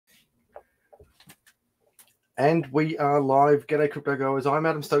And we are live. G'day, crypto goers. I'm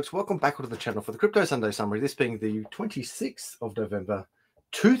Adam Stokes. Welcome back to the channel for the Crypto Sunday Summary. This being the 26th of November,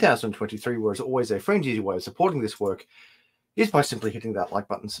 2023. Where, as always, a free and easy way of supporting this work is by simply hitting that like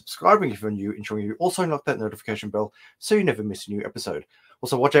button, subscribing if you're new, ensuring you also knock that notification bell so you never miss a new episode.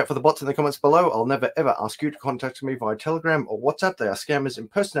 Also, watch out for the bots in the comments below. I'll never ever ask you to contact me via Telegram or WhatsApp. They are scammers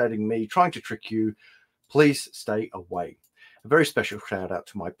impersonating me, trying to trick you. Please stay away. A very special shout out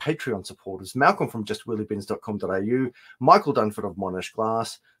to my Patreon supporters: Malcolm from justwheeliebins.com.au, Michael Dunford of Monash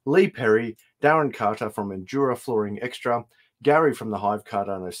Glass, Lee Perry, Darren Carter from Endura Flooring Extra, Gary from the Hive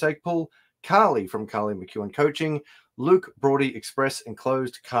Cardano Stake Pool, Carly from Carly McEwen Coaching, Luke Brody Express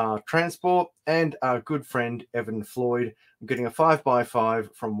Enclosed Car Transport, and our good friend Evan Floyd. I'm getting a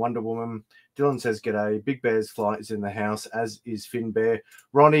 5x5 from Wonder Woman. Dylan says, "G'day, Big Bear's flight is in the house, as is Finn Bear."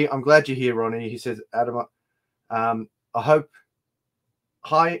 Ronnie, I'm glad you're here, Ronnie. He says, "Adam, I hope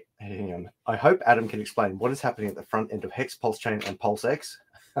Adam can explain what is happening at the front end of Hex, Pulse Chain, and Pulse X."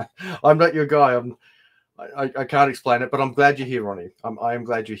 I'm not your guy. I can't explain it, but I'm glad you're here, Ronnie. I am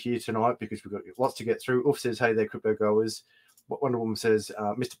glad you're here tonight because we've got lots to get through. Uf says, "Hey there, crypto goers." Wonder Woman says,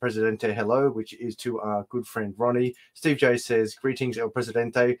 "Mr. Presidente, hello," which is to our good friend Ronnie. Steve J says, "Greetings, El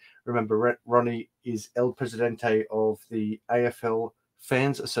Presidente." Remember, Ronnie is El Presidente of the AFL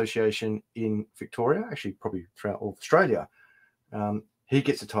Fans Association in Victoria, actually probably throughout all of Australia. He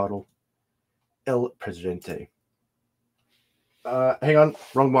gets the title El Presidente. Hang on,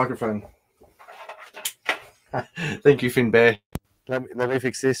 wrong microphone. Thank you, Finn Bear. Let me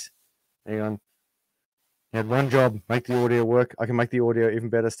fix this. Hang on. I had one job, make the audio work. I can make the audio even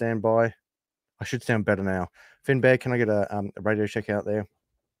better. Stand by. I should sound better now. Finn Bear, can I get a radio check out there?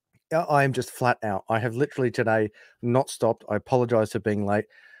 I am just flat out. I have literally today not stopped. I apologize for being late.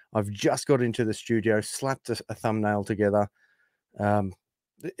 I've just got into the studio, slapped a thumbnail together.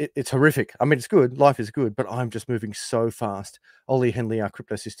 It's horrific. I mean, it's good. Life is good, but I'm just moving so fast. Ollie Henley, our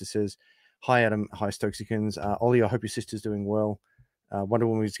crypto sister, says, "Hi, Adam. Hi, Stokesikins. Ollie, I hope your sister's doing well." Wonder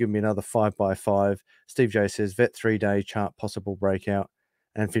Woman's giving me another 5x5. Steve J says, "Vet 3-day chart possible breakout."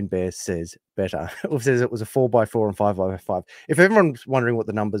 And Finn Bear says, "Better." It says it was a 4x4 and 5x5. If everyone's wondering what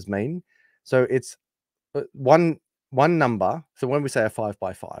the numbers mean, so it's one number. So when we say a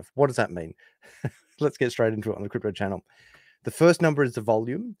 5x5, what does that mean? Let's get straight into it on the crypto channel. The first number is the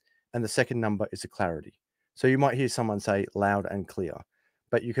volume, and the second number is the clarity. So you might hear someone say loud and clear,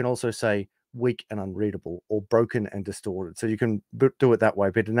 but you can also say weak and unreadable, or broken and distorted. So you can do it that way.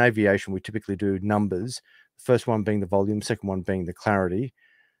 But in aviation, we typically do numbers. First one being the volume, second one being the clarity.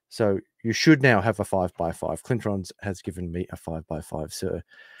 So you should now have a 5x5. Clintrons has given me a 5x5, sir.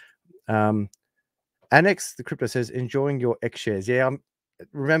 Annex, the crypto says, "Enjoying your X shares." Yeah,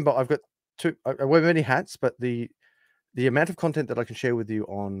 remember, I've got I wear many hats, but the amount of content that I can share with you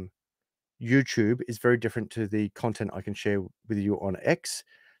on YouTube is very different to the content I can share with you on X.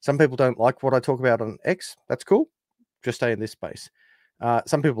 Some people don't like what I talk about on X. That's cool. Just stay in this space.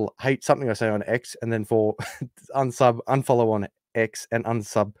 Some people hate something I say on X and then for unfollow on X and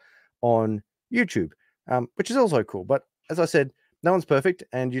unsub on YouTube, which is also cool. But as I said, no one's perfect,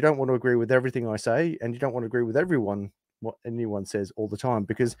 and you don't want to agree with everything I say, and you don't want to agree with what anyone says all the time,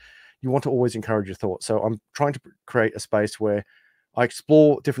 because you want to always encourage your thoughts. So I'm trying to create a space where I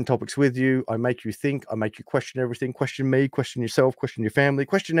explore different topics with you. I make you think. I make you question everything. Question me, question yourself, question your family,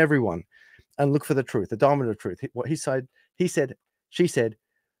 question everyone, and look for the truth, the diamond of truth. What he said, she said,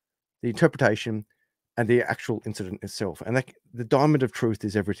 the interpretation, and the actual incident itself. And the diamond of truth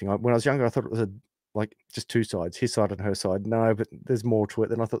is everything. When I was younger, I thought it was like just two sides, his side and her side. No, but there's more to it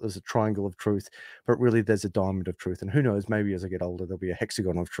than I thought. There's a triangle of truth, but really there's a diamond of truth. And who knows, maybe as I get older, there'll be a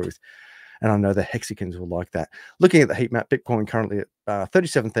hexagon of truth. And I know the hexagons will like that. Looking at the heat map, Bitcoin currently at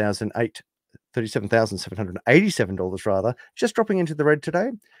 $37,787 rather, just dropping into the red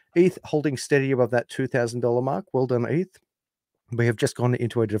today. ETH holding steady above that $2,000 mark. Well done, ETH. We have just gone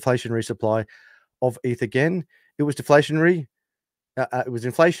into a deflationary supply of ETH again. It was deflationary. It was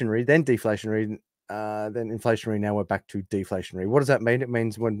inflationary, then deflationary, then inflationary. Now we're back to deflationary. What does that mean? It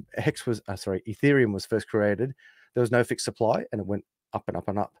means when Ethereum was first created, there was no fixed supply, and it went up and up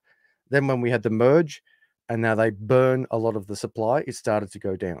and up. Then when we had the merge, and now they burn a lot of the supply, it started to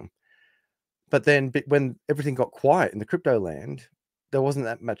go down. But then when everything got quiet in the crypto land, there wasn't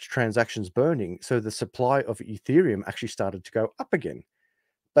that much transactions burning. So the supply of Ethereum actually started to go up again.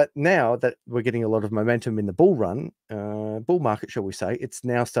 But now that we're getting a lot of momentum in the bull market, shall we say, it's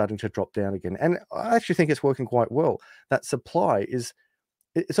now starting to drop down again. And I actually think it's working quite well. That supply it's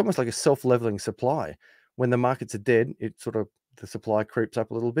almost like a self-leveling supply. When the markets are dead, the supply creeps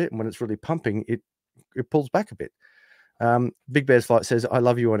up a little bit. And when it's really pumping, it pulls back a bit. Big Bear's Flight says, I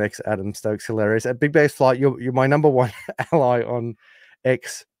love you on X, Adam Stokes. Hilarious. At Big Bear's Flight, you're my number one ally on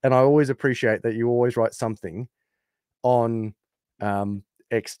X. And I always appreciate that you always write something on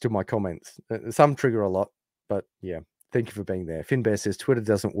X to my comments. Some trigger a lot, but yeah, thank you for being there. Finbear says, Twitter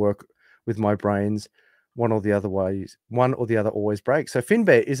doesn't work with my brains. One or the other always breaks. So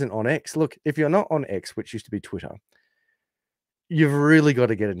Finbear isn't on X. Look, if you're not on X, which used to be Twitter, you've really got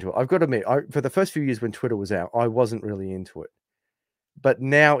to get into it. I've got to admit, for the first few years when Twitter was out, I wasn't really into it. But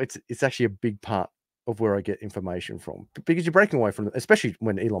now it's actually a big part of where I get information from, because you're breaking away from it, especially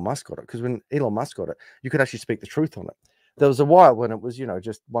when Elon Musk got it. Because when Elon Musk got it, you could actually speak the truth on it. There was a while when it was,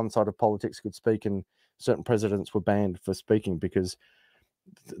 just one side of politics could speak and certain presidents were banned for speaking because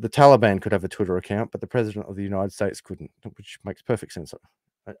the Taliban could have a Twitter account, but the president of the United States couldn't, which makes perfect sense.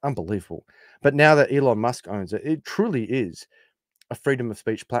 Unbelievable. But now that Elon Musk owns it, it truly is a freedom of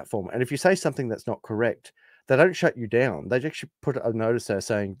speech platform. And if you say something that's not correct, they don't shut you down. They actually put a notice there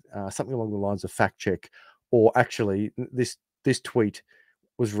saying something along the lines of fact check, or actually this tweet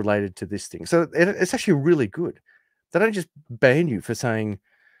was related to this thing. So it's actually really good. They don't just ban you for saying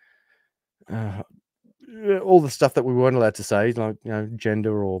all the stuff that we weren't allowed to say, like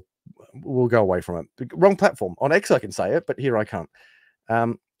gender, or we'll go away from it. Wrong platform. On X I can say it, but here I can't.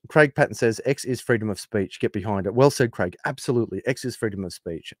 Craig Patton says X is freedom of speech. Get behind it. Well said, Craig. Absolutely, X is freedom of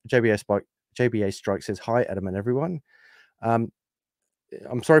speech. JBA Strike says hi, Adam and everyone. I'm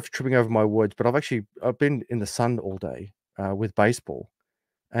sorry for tripping over my words, but I've been in the sun all day with baseball,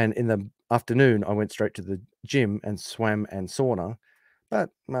 and in the afternoon I went straight to the gym and swam and sauna. But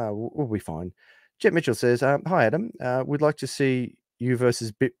we'll be fine. Jet Mitchell says, hi, Adam. We'd like to see you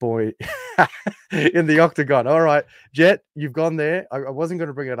versus BitBoy in the octagon. All right, Jet, you've gone there. I wasn't going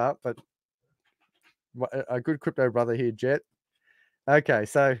to bring it up, but a good crypto brother here, Jet. Okay,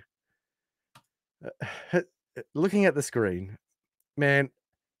 so looking at the screen, man,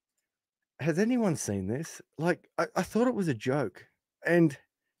 has anyone seen this? Like, I thought it was a joke, and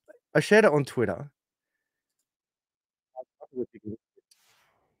I shared it on Twitter.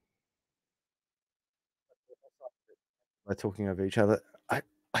 They're talking over each other.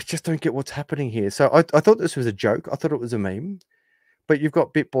 I just don't get what's happening here. So I thought this was a joke. I thought it was a meme. But you've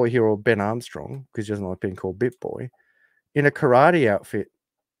got BitBoy here, or Ben Armstrong, because he doesn't like being called BitBoy, in a karate outfit,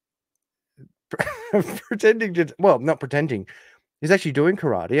 pretending to, well, not pretending. He's actually doing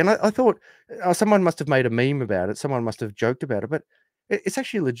karate. And I thought someone must have made a meme about it. Someone must have joked about it. But it's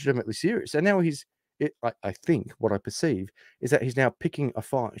actually legitimately serious. And now I think what I perceive is that he's now picking a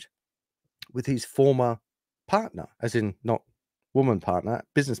fight with his former partner, as in not woman partner,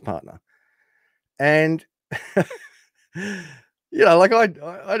 business partner. And like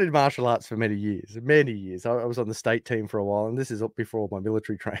I did martial arts for many years. I was on the state team for a while, and this is before my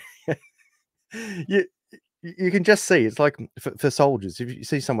military training. You can just see, it's like for soldiers, if you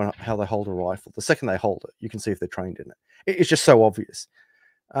see someone how they hold a rifle, the second they hold it, you can see if they're trained in it. It's just so obvious.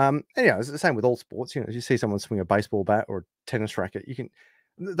 And it's the same with all sports. You see someone swing a baseball bat or a tennis racket,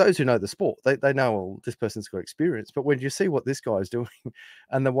 those who know the sport, they know, well, this person's got experience. But when you see what this guy's doing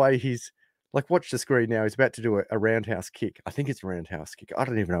and the way he's, like, watch the screen now, he's about to do a roundhouse kick. I think it's a roundhouse kick. I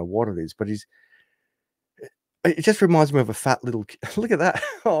don't even know what it is, but it just reminds me of a fat little look at that.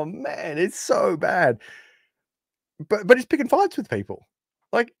 Oh man, it's so bad. But he's picking fights with people.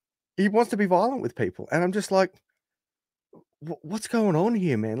 Like, he wants to be violent with people. And I'm just like, what's going on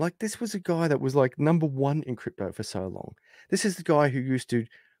here, man? Like, this was a guy that was like number one in crypto for so long. This is the guy who used to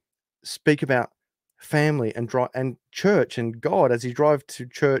speak about family and church and God as he drive to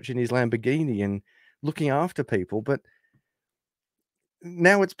church in his Lamborghini and looking after people. But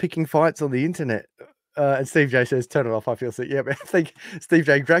now it's picking fights on the internet. And Steve J says, turn it off. I feel sick. Yeah, but I think Steve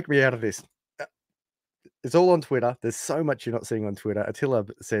J, drag me out of this. It's all on Twitter. There's so much you're not seeing on Twitter. Attila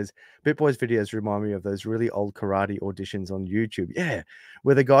says, BitBoy's videos remind me of those really old karate auditions on YouTube. Yeah,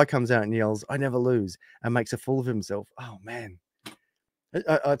 where the guy comes out and yells, I never lose, and makes a fool of himself. Oh, man.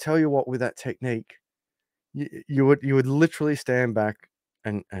 I tell you what, with that technique, you would literally stand back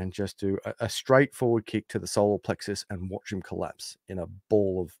and just do a straightforward kick to the solar plexus and watch him collapse in a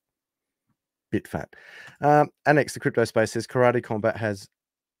ball of bit fat. Annex, the crypto space, says Karate Combat has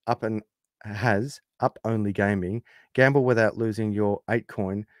up only gaming, gamble without losing your 8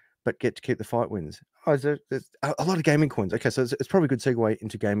 coin, but get to keep the fight wins. Oh, there's a lot of gaming coins. Okay, so it's probably a good segue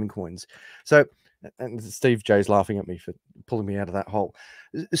into gaming coins. So, and Steve J's laughing at me for pulling me out of that hole.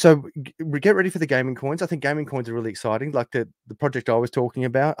 So get ready for the gaming coins. I think gaming coins are really exciting. Like the project I was talking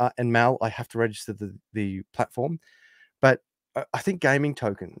about, and Mal, I have to register the platform, but I think gaming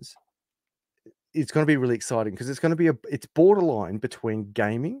tokens, it's going to be really exciting because it's going to be it's borderline between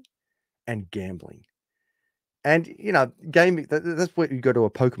gaming and gambling. And, you know, gaming, that's what you go to a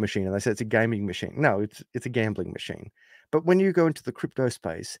poker machine and they say it's a gaming machine. No, it's a gambling machine. But when you go into the crypto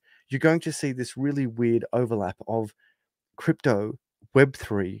space, you're going to see this really weird overlap of crypto,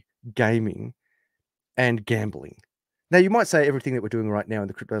 Web3, gaming, and gambling. Now, you might say everything that we're doing right now in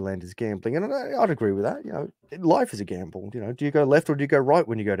the crypto land is gambling, and I'd agree with that. You know, life is a gamble. You know, do you go left or do you go right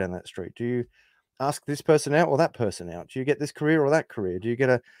when you go down that street? Do you ask this person out or that person out? Do you get this career or that career? Do you get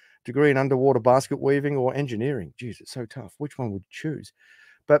a degree in underwater basket weaving or engineering? Geez, it's so tough. Which one would you choose?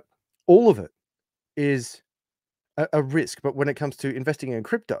 But all of it is a risk. But when it comes to investing in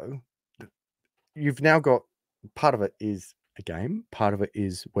crypto, you've now got part of it is a game, part of it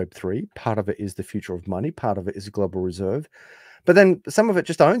is Web3, part of it is the future of money, part of it is a global reserve. But then some of it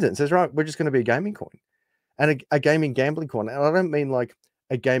just owns it and says, right, we're just going to be a gaming coin and a gaming gambling coin. And I don't mean like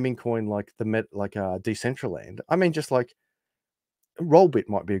a gaming coin like Decentraland. I mean just like Rollbit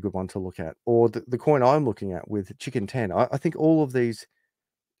might be a good one to look at, or the coin I'm looking at with Chicken 10. I think all of these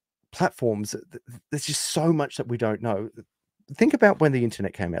platforms, there's just so much that we don't know. Think about when the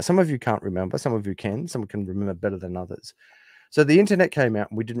internet came out. Some of you can't remember, some of you can, some can remember better than others. So the internet came out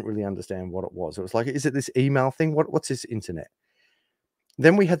and we didn't really understand what it was. It was like, is it this email thing? What's this internet?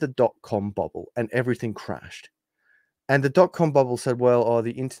 Then we had the dot-com bubble and everything crashed. And the dot-com bubble said, well, oh,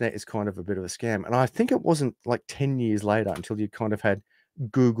 the internet is kind of a bit of a scam. And I think it wasn't like 10 years later until you kind of had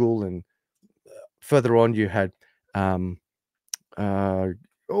Google, and further on you had all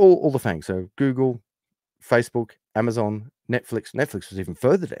the things. So Google, Facebook, Amazon, Netflix. Netflix was even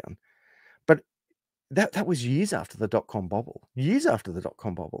further down. But that was years after the dot-com bubble. Years after the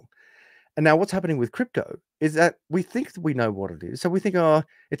dot-com bubble. And now what's happening with crypto is that we think that we know what it is. So we think, oh,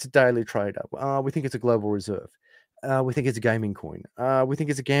 it's a daily trader. We think it's a global reserve. We think it's a gaming coin. We think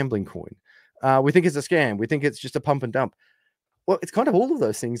it's a gambling coin. We think it's a scam. We think it's just a pump and dump. Well, it's kind of all of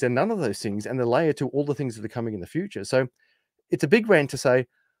those things and none of those things, and the layer to all the things that are coming in the future. So it's a big rant to say,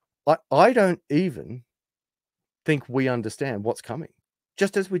 I don't even think we understand what's coming,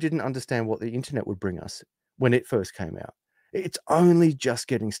 just as we didn't understand what the internet would bring us when it first came out. It's only just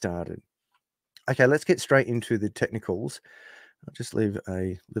getting started. Okay, let's get straight into the technicals. I'll just leave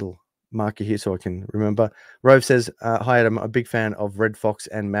a little marker here so I can remember. Rove says, hi Adam, I'm a big fan of Red Fox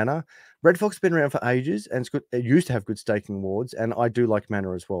and Mana. Red Fox has been around for ages and it's good. It used to have good staking rewards, and I do like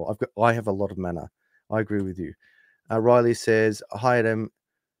Mana as well. I have a lot of Mana. I agree with you. Riley says, hi Adam,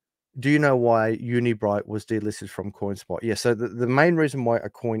 do you know why Unibright was delisted from CoinSpot? Yeah, so the main reason why a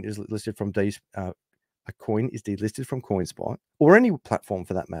coin is listed from delisted from CoinSpot, or any platform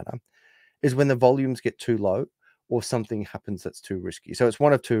for that matter, is when the volumes get too low or something happens that's too risky. So it's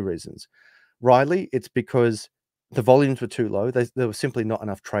one of two reasons. Riley, it's because the volumes were too low. There was simply not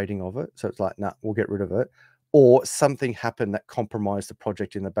enough trading of it. So it's like, nah, we'll get rid of it. Or something happened that compromised the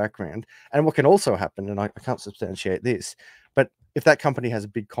project in the background. And what can also happen, and I can't substantiate this, but if that company has a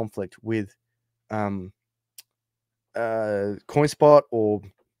big conflict with CoinSpot or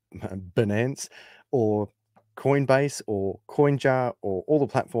Binance or Coinbase or CoinJar or all the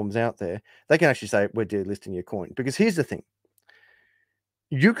platforms out there, they can actually say, we're delisting your coin. Because here's the thing.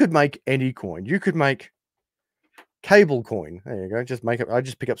 You could make any coin. You could make cable coin. There you go. Just make it. I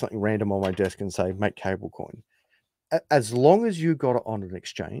just pick up something random on my desk and say, make cable coin. As long as you got it on an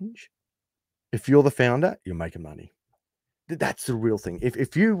exchange, if you're the founder, you're making money. That's the real thing.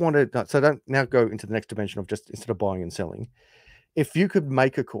 If you want to, so don't now go into the next dimension of just instead of buying and selling. If you could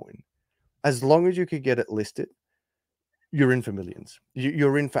make a coin, as long as you could get it listed, you're in for millions.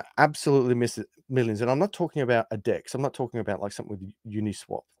 You're in for absolutely millions. And I'm not talking about a DEX. I'm not talking about like something with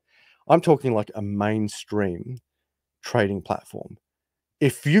Uniswap. I'm talking like a mainstream trading platform.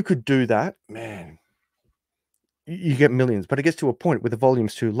 If you could do that, man, you get millions. But it gets to a point where the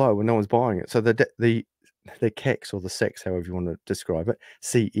volume's too low and no one's buying it. So the KEX or the SEX, however you want to describe it,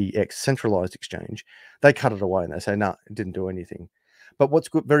 CEX, centralized exchange, they cut it away and they say, no, it didn't do anything. But what's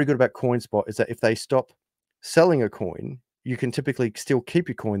very good about CoinSpot is that if they stop selling a coin, you can typically still keep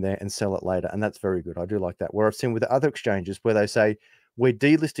your coin there and sell it later. And that's very good. I do like that. Where I've seen with other exchanges where they say, we're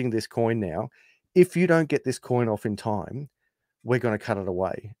delisting this coin now. If you don't get this coin off in time, we're going to cut it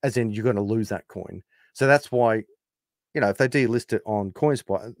away. As in, you're going to lose that coin. So that's why, you know, if they delist it on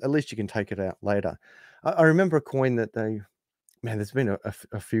CoinSpot, at least you can take it out later. I remember a coin that there's been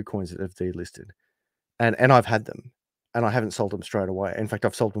a few coins that have delisted. And I've had them. And I haven't sold them straight away. In fact,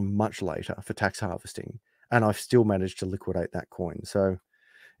 I've sold them much later for tax harvesting. And I've still managed to liquidate that coin. So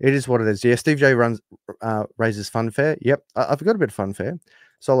it is what it is. Yeah, Steve J raises Funfair. Yep, I've got a bit of Funfair.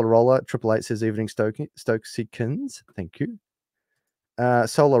 Solar Roller, 888 says evening Stokesikins. Thank you.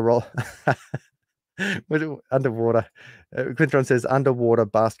 Solar Roller. Underwater. Quintron says underwater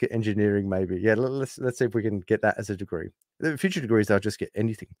basket engineering, maybe. Yeah, let's see if we can get that as a degree. The future degrees, they'll just get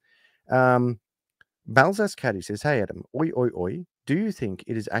anything. Balzas Caddy says, hey, Adam, oi, oi, oi. Do you think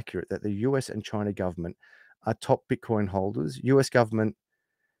it is accurate that the US and China government are top Bitcoin holders? US government,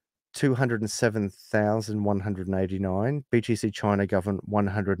 207,189. BTC China government,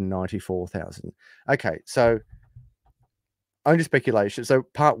 194,000. Okay, so only speculation. So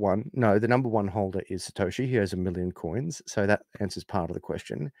part one, no, the number one holder is Satoshi. He has 1 million coins. So that answers part of the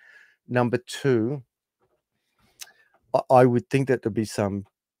question. Number two, I would think that there'd be some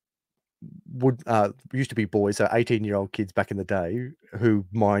used to be boys, so 18-year-old kids back in the day who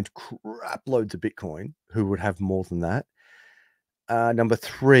mined crap loads of Bitcoin who would have more than that. Number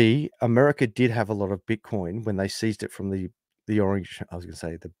three, America did have a lot of Bitcoin when they seized it from the orange. I was going to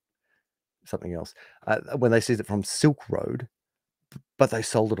say something else. When they seized it from Silk Road, but they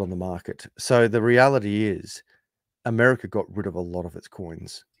sold it on the market. So the reality is America got rid of a lot of its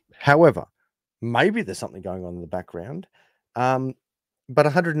coins. However, maybe there's something going on in the background. But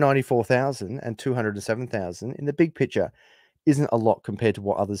 194,000 and 207,000 in the big picture isn't a lot compared to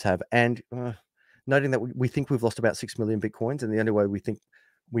what others have. And noting that we think we've lost about 6 million Bitcoins, and the only way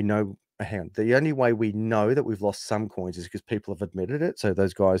the only way we know that we've lost some coins is because people have admitted it. So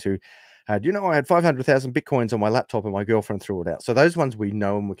those guys who had, I had 500,000 Bitcoins on my laptop and my girlfriend threw it out. So those ones we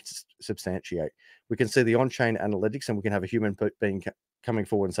know and we can substantiate. We can see the on-chain analytics and we can have a human being coming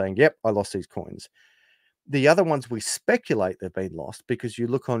forward and saying, yep, I lost these coins. The other ones we speculate they've been lost because you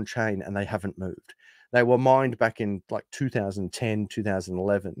look on chain and they haven't moved. They were mined back in like 2010,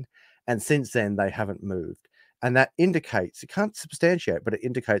 2011, and since then they haven't moved. And that indicates, it can't substantiate, but it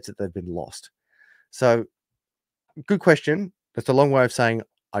indicates that they've been lost. So good question. That's a long way of saying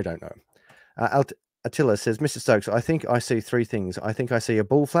I don't know. Attila says, Mr. Stokes, I think I see three things. I think I see a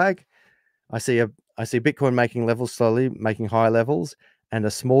bull flag. I see Bitcoin making levels slowly, making higher levels, and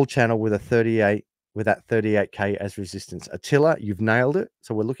a small channel with that 38K as resistance. Attila, you've nailed it.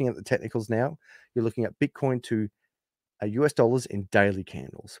 So we're looking at the technicals now. You're looking at Bitcoin to US dollars in daily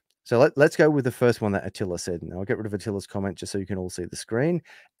candles. So let's go with the first one that Attila said. Now I'll get rid of Attila's comment just so you can all see the screen.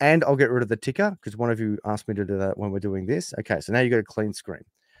 And I'll get rid of the ticker because one of you asked me to do that when we're doing this. Okay, so now you got a clean screen.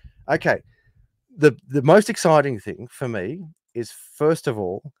 Okay, the most exciting thing for me is, first of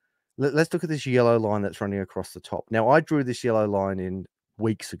all, let's look at this yellow line that's running across the top. Now, I drew this yellow line in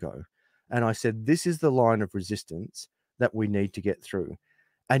weeks ago, and I said, this is the line of resistance that we need to get through.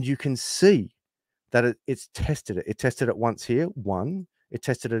 And you can see that it's tested it. It tested it once here, 1. It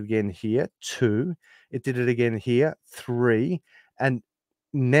tested it again here, 2. It did it again here, 3. And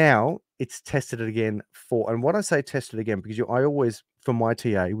now it's tested it again, 4. And what I say tested again, because I always, for my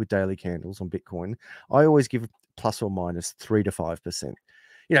TA with daily candles on Bitcoin, I always give plus or minus 3 to 5%.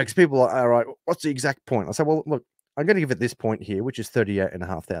 Because people are, all right, what's the exact point? I say, well, look, I'm going to give it this point here, which is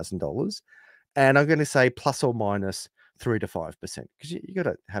 $38,500. And I'm going to say plus or minus 3 to 5%, because you got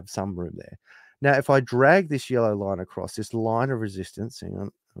to have some room there. Now, if I drag this yellow line across, this line of resistance, hang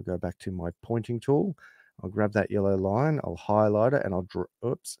on, I'll go back to my pointing tool. I'll grab that yellow line, I'll highlight it, and I'll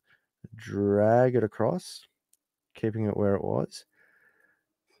drag it across, keeping it where it was.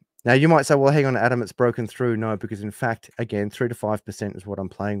 Now, you might say, well, hang on, Adam, it's broken through. No, because in fact, again, 3 to 5% is what I'm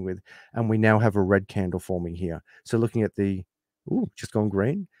playing with. And we now have a red candle forming here. So looking at just gone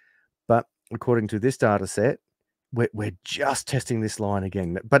green. But according to this data set, we're just testing this line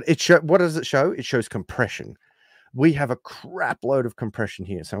again. But what does it show? It shows compression. We have a crap load of compression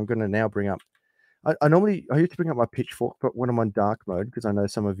here. So I'm going to now bring up, I used to bring up my pitchfork, but when I'm on dark mode, because I know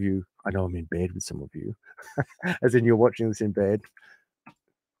some of you, I know I'm in bed with some of you, as in you're watching this in bed.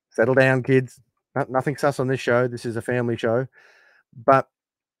 Settle down, kids. Nothing sus on this show. This is a family show. But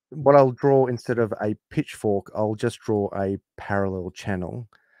what I'll draw, instead of a pitchfork, I'll just draw a parallel channel.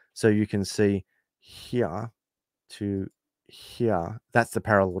 So you can see here to here. That's the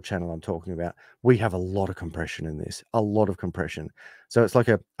parallel channel I'm talking about. We have a lot of compression in this. A lot of compression. So it's like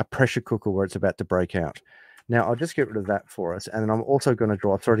a pressure cooker where it's about to break out. Now, I'll just get rid of that for us. And then I'm also going to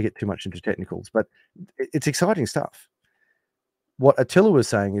draw, sorry to get too much into technicals, but it's exciting stuff. What Attila was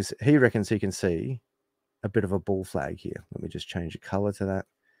saying is he reckons he can see a bit of a bull flag here. Let me just change the color to that.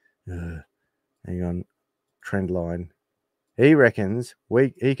 Hang on. Trend line. He reckons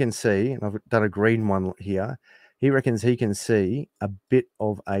he can see, and I've done a green one here. He reckons he can see a bit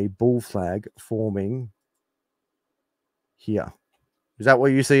of a bull flag forming here. Is that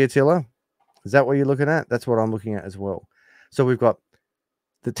what you see, Attila? Is that what you're looking at? That's what I'm looking at as well. So we've got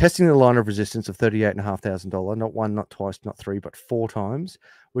the testing the line of resistance of $38,500, not 1, not twice, not 3, but 4 times.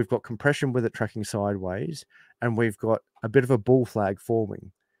 We've got compression with it tracking sideways, and we've got a bit of a bull flag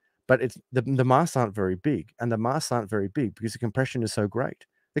forming. but it's the masks aren't very big, and the masks aren't very big because the compression is so great.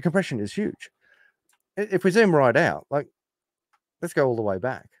 The compression is huge. If we zoom right out, like, let's go all the way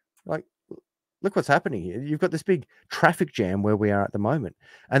back. Like, look what's happening here. You've got this big traffic jam where we are at the moment,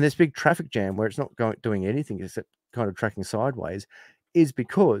 and this big traffic jam where it's not doing anything except kind of tracking sideways is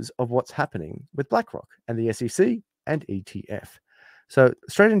because of what's happening with BlackRock and the SEC and ETF. So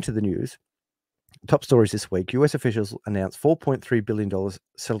straight into the news. Top stories this week. US officials announced $4.3 billion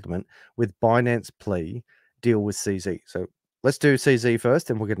settlement with Binance plea deal with CZ. So let's do CZ first,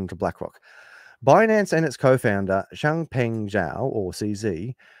 and we'll get into BlackRock. Binance and its co-founder, Changpeng Zhao, or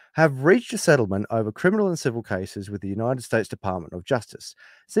CZ, have reached a settlement over criminal and civil cases with the United States Department of Justice.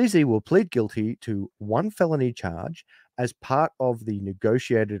 CZ will plead guilty to one felony charge as part of the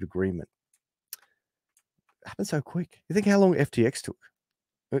negotiated agreement. It happened so quick. You think how long FTX took?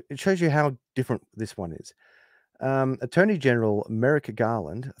 It shows you how different this one is. Attorney General Merrick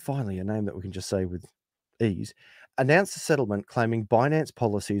Garland, finally a name that we can just say with ease, announced a settlement claiming Binance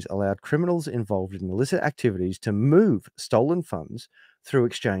policies allowed criminals involved in illicit activities to move stolen funds through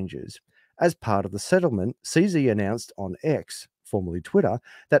exchanges. As part of the settlement, CZ announced on X, formerly Twitter,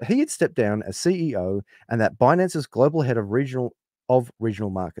 that he had stepped down as CEO and that Binance's global head of regional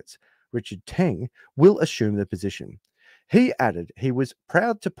markets, Richard Teng, will assume the position. He added he was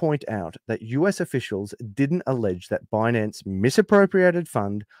proud to point out that US officials didn't allege that Binance misappropriated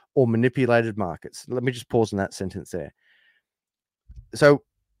fund or manipulated markets. Let me just pause on that sentence there. So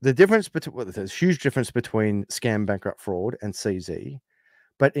the difference between, well, there's a huge difference between scam, bankrupt, fraud and CZ.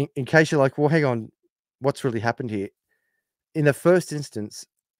 But in case you're like, well, hang on, what's really happened here? In the first instance,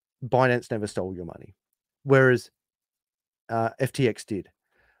 Binance never stole your money, whereas FTX did.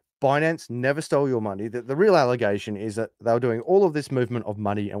 Binance never stole your money. The real allegation is that they were doing all of this movement of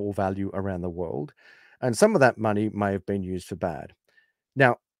money and all value around the world, and some of that money may have been used for bad.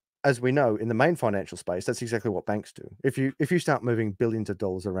 Now, as we know, in the main financial space, that's exactly what banks do. If you start moving billions of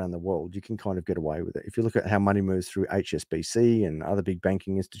dollars around the world, you can kind of get away with it. If you look at how money moves through HSBC and other big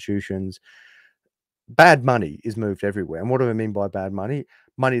banking institutions, bad money is moved everywhere. And what do I mean by bad money?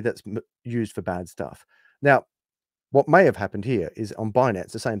 Money that's used for bad stuff. Now, what may have happened here is on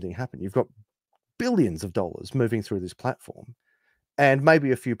Binance, the same thing happened. You've got billions of dollars moving through this platform, and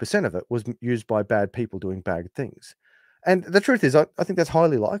maybe a few % of it was used by bad people doing bad things. And the truth is, I think that's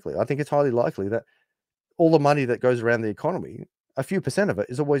highly likely. I think it's highly likely that all the money that goes around the economy, a few % of it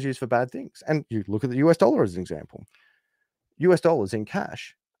is always used for bad things. And you look at the US dollar as an example. US dollars in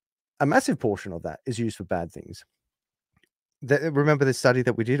cash, a massive portion of that is used for bad things. Remember the study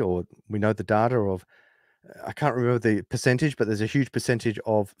that we did, or we know the data of, I can't remember the percentage, but there's a huge percentage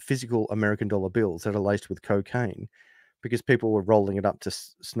of physical American dollar bills that are laced with cocaine because people were rolling it up to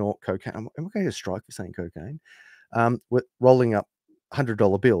snort cocaine. Am I going to strike for saying cocaine? With rolling up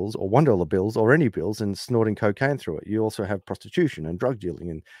 $100 bills or $1 bills or any bills and snorting cocaine through it. You also have prostitution and drug dealing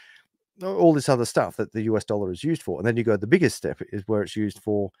and all this other stuff that the US dollar is used for. And then you go, the biggest step is where it's used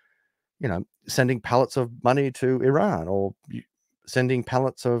for, sending pallets of money to Iran or sending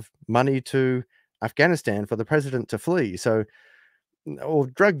pallets of money to Afghanistan for the president to flee. So, or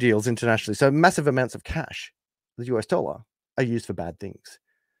drug deals internationally. So massive amounts of cash, the US dollar, are used for bad things.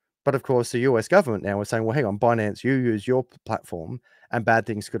 But of course, the US government now is saying, well, hang on, Binance, you use your platform and bad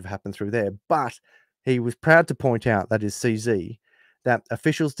things could have happened through there. But he was proud to point out, that is CZ, that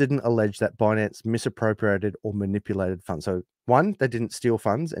officials didn't allege that Binance misappropriated or manipulated funds. So one, they didn't steal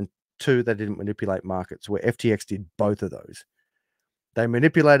funds, and two, they didn't manipulate markets, where FTX did both of those. They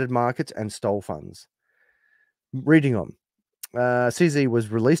manipulated markets and stole funds. Reading on. CZ was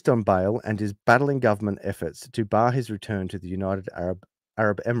released on bail and is battling government efforts to bar his return to the United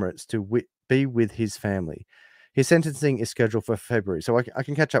Arab Emirates to be with his family. His sentencing is scheduled for February, so I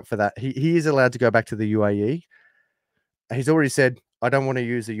can catch up for that. He is allowed to go back to the UAE. He's already said, I don't want to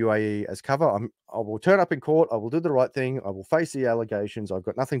use the UAE as cover. I will turn up in court. I will do the right thing. I will face the allegations. I've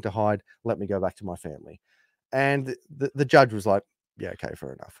got nothing to hide. Let me go back to my family. And the judge was like, yeah, okay,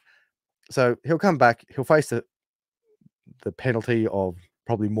 fair enough. So he'll come back. He'll face the penalty of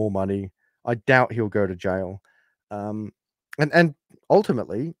probably more money. I doubt he'll go to jail. And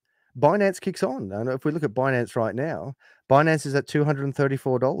ultimately, Binance kicks on. And if we look at Binance right now, Binance is at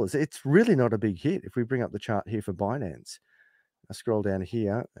 $234. It's really not a big hit. If we bring up the chart here for Binance, I scroll down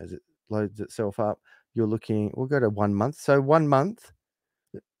here as it loads itself up. You're looking, we'll go to 1 month. So 1 month,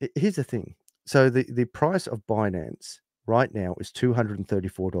 here's the thing. So the price of Binance right now is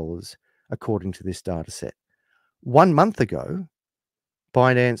 $234 according to this data set. 1 month ago,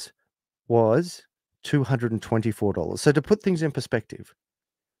 Binance was $224. So to put things in perspective,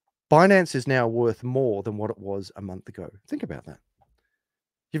 Binance is now worth more than what it was a month ago. Think about that.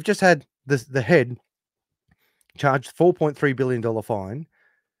 You've just had the head charged $4.3 billion fine.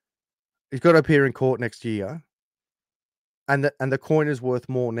 He's got to appear in court next year. And the coin is worth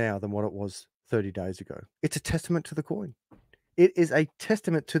more now than what it was 30 days ago. It's a testament to the coin. It is a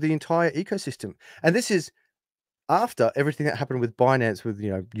testament to the entire ecosystem. And this is after everything that happened with Binance, with,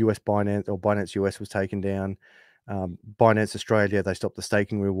 US Binance, or Binance US was taken down. Binance Australia, they stopped the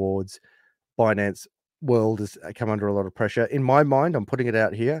staking rewards. Binance World has come under a lot of pressure. In my mind, I'm putting it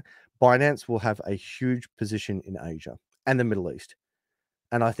out here, Binance will have a huge position in Asia and the Middle East.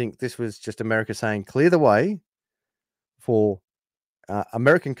 And I think this was just America saying, clear the way for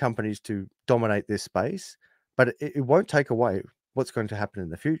American companies to dominate this space, but it won't take away what's going to happen in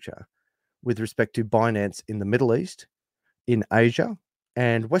the future with respect to Binance in the Middle East, in Asia,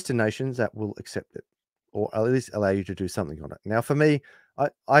 and Western nations that will accept it, or at least allow you to do something on it. Now, for me,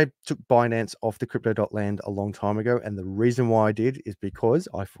 I took Binance off the crypto.land a long time ago, and the reason why I did is because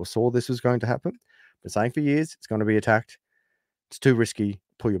I foresaw this was going to happen. I've been saying for years, it's going to be attacked. It's too risky.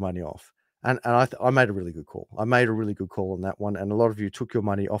 Pull your money off. And I made a really good call. I made a really good call on that one. And a lot of you took your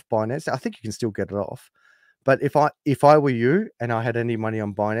money off Binance. I think you can still get it off. But if I were you and I had any money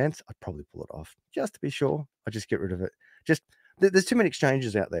on Binance, I'd probably pull it off just to be sure. I'd just get rid of it. There's too many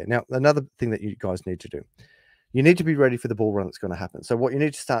exchanges out there. Now, another thing that you guys need to do, you need to be ready for the bull run that's going to happen. So what you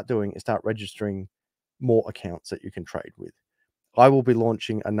need to start doing is start registering more accounts that you can trade with. I will be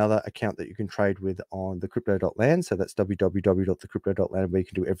launching another account that you can trade with on the crypto.land. So that's www.thecrypto.land, where you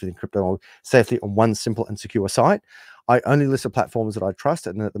can do everything crypto safely on one simple and secure site. I only list the platforms that I trust.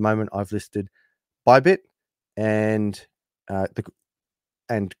 And at the moment, I've listed Bybit and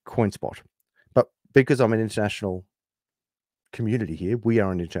CoinSpot. But because I'm an international community here, we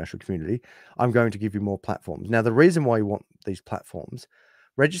are an international community, I'm going to give you more platforms. Now, the reason why you want these platforms,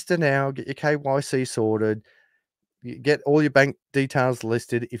 register now, get your KYC sorted, you get all your bank details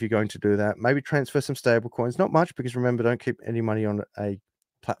listed if you're going to do that. Maybe transfer some stable coins. Not much, because remember, don't keep any money on a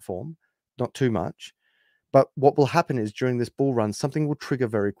platform. Not too much. But what will happen is during this bull run, something will trigger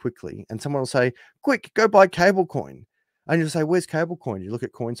very quickly. And someone will say, quick, go buy Cablecoin. And you'll say, where's Cablecoin? You look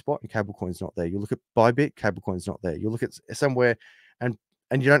at CoinSpot and Cablecoin's not there. You look at Bybit, Cablecoin's not there. You look at somewhere and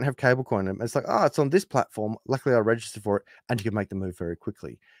you don't have Cablecoin. And it's like, oh, it's on this platform. Luckily, I registered for it. And you can make the move very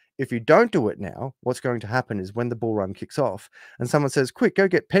quickly. If you don't do it now, what's going to happen is when the bull run kicks off and someone says, quick, go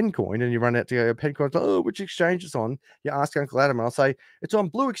get Pencoin, and you run out to go Pencoin, like, oh, which exchange is on? You ask Uncle Adam, and I'll say, it's on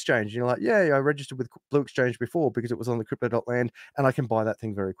Blue Exchange. And you're like, yeah, I registered with Blue Exchange before because it was on the crypto.land, and I can buy that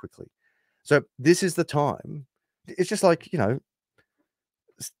thing very quickly. So this is the time. It's just like,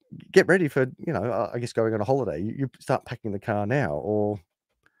 get ready for, I guess, going on a holiday. You start packing the car now, or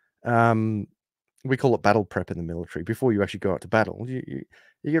we call it battle prep in the military. Before you actually go out to battle, you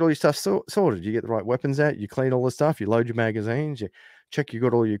get all your stuff sorted. You get the right weapons out. You clean all the stuff. You load your magazines. You check you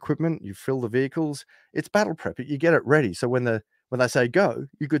got all your equipment. You fill the vehicles. It's battle prep. You get it ready. So when they say go,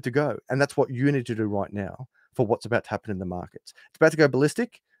 you're good to go. And that's what you need to do right now for what's about to happen in the markets. It's about to go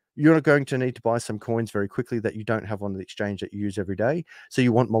ballistic. You're going to need to buy some coins very quickly that you don't have on the exchange that you use every day. So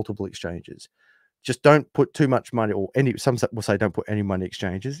you want multiple exchanges. Just don't put too much money, or some will say don't put any money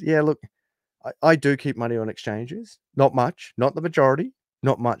exchanges. Yeah, look, I do keep money on exchanges. Not much, not the majority,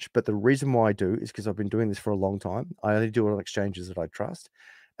 not much. But the reason why I do is because I've been doing this for a long time. I only do it on exchanges that I trust.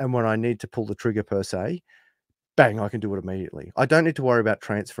 And when I need to pull the trigger per se, bang, I can do it immediately. I don't need to worry about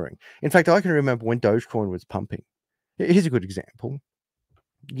transferring. In fact, I can remember when Dogecoin was pumping. Here's a good example.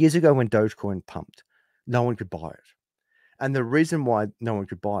 Years ago when Dogecoin pumped, no one could buy it. And the reason why no one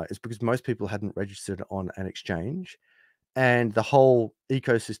could buy it is because most people hadn't registered on an exchange, and the whole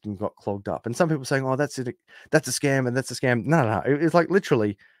ecosystem got clogged up. And some people saying, oh, that's a scam, and that's a scam. No. It's like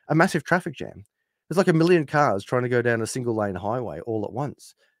literally a massive traffic jam. There's like 1 million cars trying to go down a single lane highway all at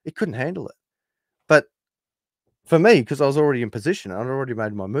once. It couldn't handle it. But for me, because I was already in position, I'd already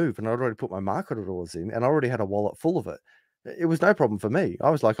made my move, and I'd already put my market orders in, and I already had a wallet full of it. It was no problem for me. I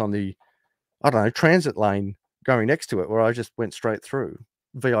was like on the, transit lane going next to it, where I just went straight through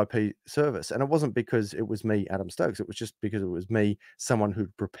VIP service. And it wasn't because it was me, Adam Stokes. It was just because it was me, someone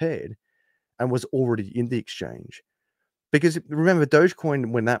who'd prepared and was already in the exchange. Because remember,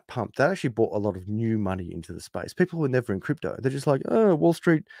 Dogecoin, when that pumped, that actually brought a lot of new money into the space. People who were never in crypto, they're just like, oh, Wall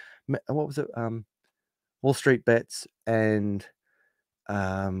Street, what was it? Wall Street bets and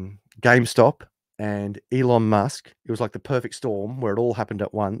GameStop and Elon Musk. It was like the perfect storm where it all happened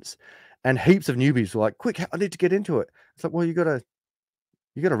at once. And heaps of newbies were like, quick, I need to get into it. It's like, well, you got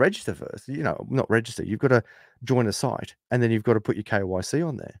to register first, not register. You've got to join a site, and then you've got to put your KYC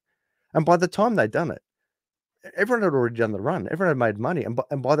on there. And by the time they'd done it, everyone had already done the run. Everyone had made money.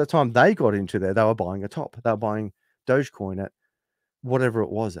 And by the time they got into there, they were buying a top. They were buying Dogecoin at whatever it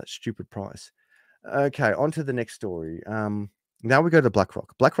was, that stupid price. Okay, on to the next story. Now we go to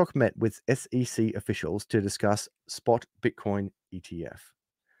BlackRock. BlackRock met with SEC officials to discuss spot Bitcoin ETF.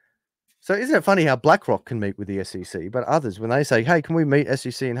 So isn't it funny how BlackRock can meet with the SEC, but others, when they say, hey, can we meet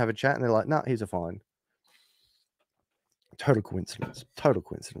SEC and have a chat? And they're like, no, here's a fine. Total coincidence. Total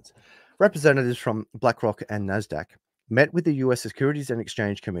coincidence. Representatives from BlackRock and NASDAQ met with the US Securities and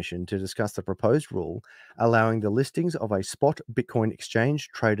Exchange Commission to discuss the proposed rule allowing the listings of a spot Bitcoin exchange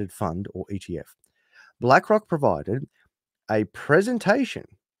traded fund, or ETF. BlackRock provided a presentation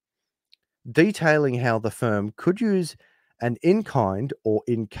detailing how the firm could use an in-kind or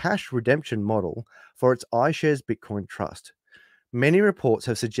in-cash redemption model for its iShares Bitcoin Trust. Many reports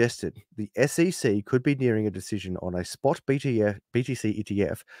have suggested the SEC could be nearing a decision on a spot BTC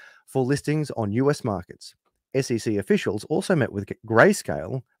ETF for listings on US markets. SEC officials also met with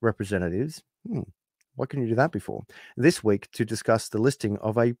Grayscale representatives. Why couldn't you do that before? This week to discuss the listing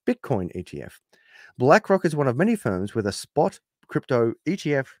of a Bitcoin ETF. BlackRock is one of many firms with a spot crypto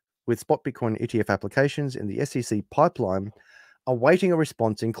ETF with spot Bitcoin ETF applications in the SEC pipeline, awaiting a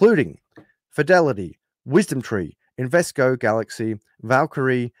response including Fidelity, WisdomTree, Invesco, Galaxy,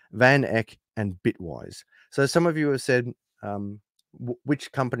 Valkyrie, Van Eck, and Bitwise. So some of you have said,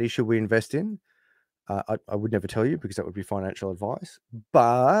 which company should we invest in? I would never tell you because that would be financial advice.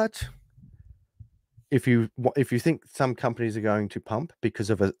 But if you think some companies are going to pump because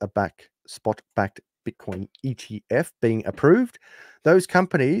of a spot-backed Bitcoin ETF being approved, those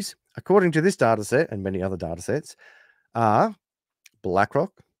companies, according to this data set and many other data sets, are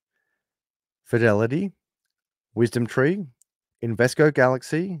BlackRock, Fidelity, WisdomTree, Invesco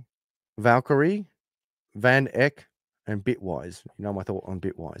Galaxy, Valkyrie, Van Eck, and Bitwise. You know my thought on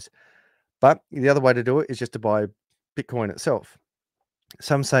Bitwise. But the other way to do it is just to buy Bitcoin itself.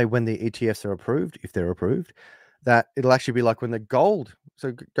 Some say when the ETFs are approved, if they're approved, that it'll actually be like when the gold,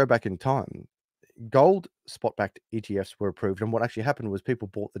 so go back in time, gold spot-backed ETFs were approved. And what actually happened was people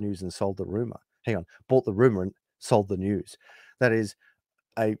bought the news and sold the rumor. Bought the rumor and sold the news. That is,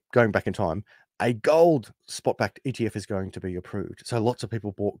 going back in time, a gold spot-backed ETF is going to be approved. So lots of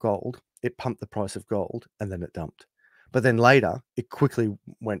people bought gold. It pumped the price of gold and then it dumped. But then later, it quickly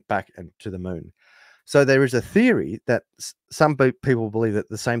went back to the moon. So there is a theory that some people believe that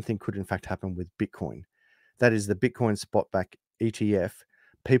the same thing could in fact happen with Bitcoin. That is the Bitcoin spot-backed ETF.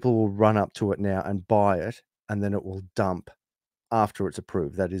 People will run up to it now and buy it, and then it will dump after it's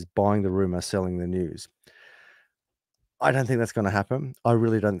approved. That is buying the rumor, selling the news. I don't think that's going to happen. I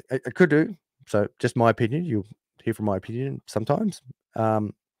really don't. It could do. So just my opinion. You'll hear from my opinion sometimes.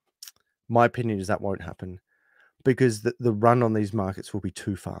 My opinion is that won't happen because the run on these markets will be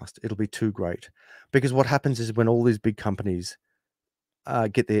too fast. It'll be too great. Because what happens is when all these big companies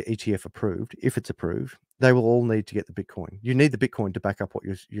get their ETF approved, if it's approved, they will all need to get the Bitcoin. You need the Bitcoin to back up what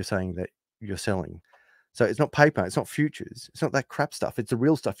you're saying that you're selling. So it's not paper. It's not futures. It's not that crap stuff. It's the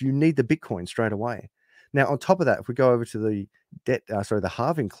real stuff. You need the Bitcoin straight away. Now, on top of that, if we go over to the the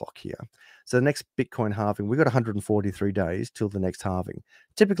halving clock here. So the next Bitcoin halving, we've got 143 days till the next halving.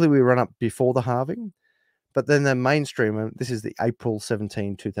 Typically, we run up before the halving, but then the mainstream, this is the April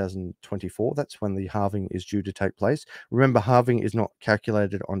 17, 2024. That's when the halving is due to take place. Remember, halving is not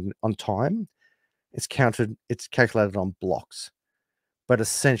calculated on time. It's calculated on blocks. But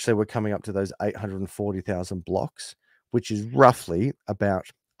essentially, we're coming up to those 840,000 blocks, which is roughly about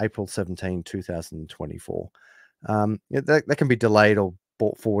April 17, 2024. That can be delayed or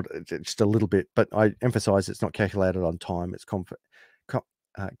brought forward just a little bit, but I emphasize it's not calculated on time. It's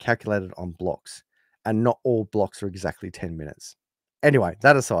calculated on blocks, and not all blocks are exactly 10 minutes. Anyway,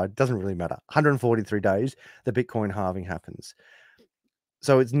 that aside, doesn't really matter. 143 days, the Bitcoin halving happens.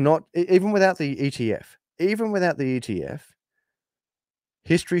 So it's not, even without the ETF,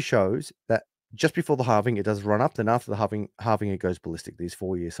 history shows that just before the halving, it does run up. Then after the halving, it goes ballistic, these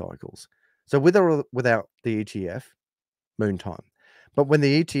 4-year cycles. So with or without the ETF, moon time. But when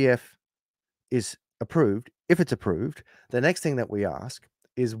the ETF is approved, if it's approved, the next thing that we ask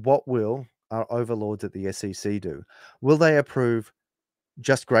is what will our overlords at the SEC do? Will they approve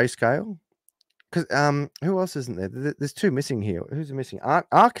just Grayscale? Because who else isn't there? There's two missing here. Who's missing?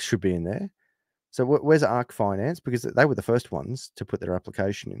 ARK should be in there. So where's ARK Finance? Because they were the first ones to put their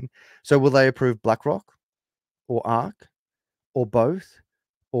application in. So will they approve BlackRock or ARK or both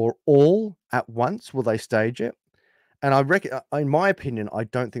or all at once? Will they stage it? And I reckon, in my opinion, I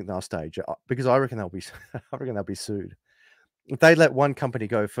don't think they'll stage it because I reckon they'll be sued. If they let one company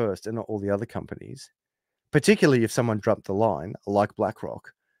go first and not all the other companies, particularly if someone dropped the line like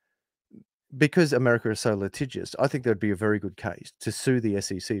BlackRock, because America is so litigious, I think there'd be a very good case to sue the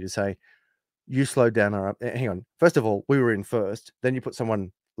SEC to say, you slowed down our hang on. First of all, we were in first. Then you put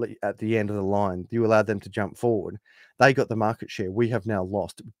someone at the end of the line. You allowed them to jump forward. They got the market share. We have now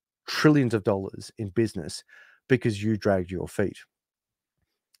lost trillions of dollars in business because you dragged your feet.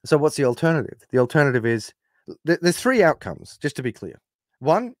 So what's the alternative? The alternative is there's three outcomes, just to be clear.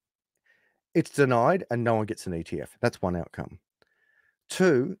 One, it's denied and no one gets an ETF. That's one outcome.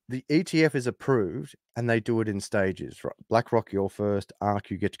 Two, the ETF is approved and they do it in stages. Right? BlackRock, you're first.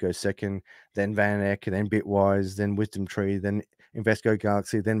 ARK, you get to go second. Then Van Eck, then Bitwise, then Wisdom Tree, then Invesco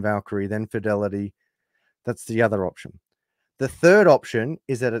Galaxy, then Valkyrie, then Fidelity. That's the other option. The third option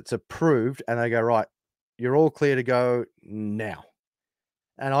is that it's approved and they go, right, you're all clear to go now.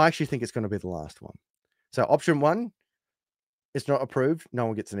 And I actually think it's going to be the last one. So option one, it's not approved. No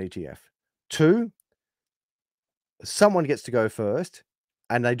one gets an ETF. Two, someone gets to go first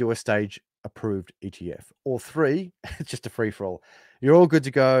and they do a stage approved ETF. Or three, it's just a free for all. You're all good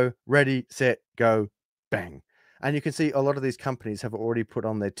to go, ready, set, go, bang. And you can see a lot of these companies have already put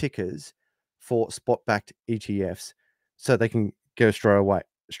on their tickers for spot-backed ETFs so they can go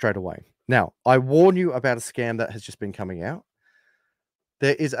straight away. Now, I warn you about a scam that has just been coming out.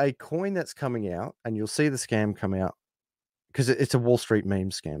 There is a coin that's coming out, and you'll see the scam come out because it's a Wall Street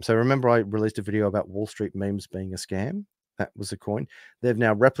meme scam. So remember I released a video about Wall Street memes being a scam? That was a coin. They've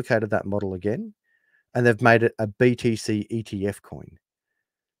now replicated that model again, and they've made it a BTC ETF coin.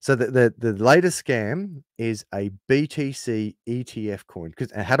 So the latest scam is a BTC ETF coin.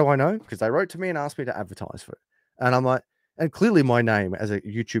 And how do I know? Because they wrote to me and asked me to advertise for it. And I'm like, and clearly my name as a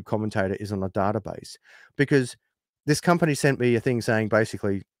YouTube commentator is on a database because this company sent me a thing saying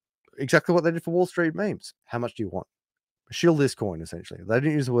basically exactly what they did for Wall Street memes. How much do you want? Shill this coin, essentially. They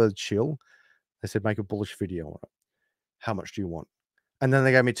didn't use the word shill. They said make a bullish video on it. How much do you want? And then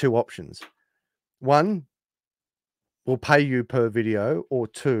they gave me two options. One, we'll pay you per video, or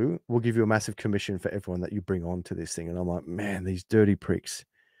two, we'll give you a massive commission for everyone that you bring on to this thing. And I'm like, man, these dirty pricks.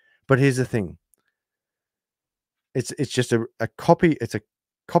 But here's the thing. It's just a copy. It's a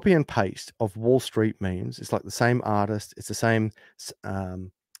copy and paste of Wall Street memes. It's like the same artist. It's the same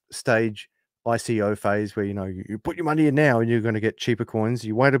stage ICO phase where, you put your money in now and you're going to get cheaper coins.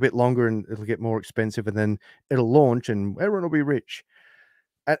 You wait a bit longer and it'll get more expensive and then it'll launch and everyone will be rich.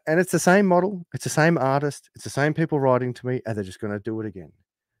 And it's the same model. It's the same artist. It's the same people writing to me and they're just going to do it again.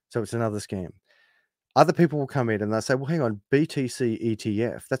 So it's another scam. Other people will come in and they'll say, well, hang on, BTC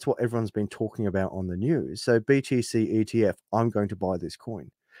ETF. That's what everyone's been talking about on the news. So BTC ETF, I'm going to buy this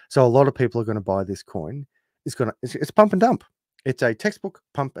coin. So a lot of people are going to buy this coin. It's pump and dump. It's a textbook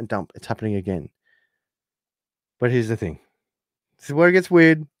pump and dump. It's happening again. But here's the thing. This is where it gets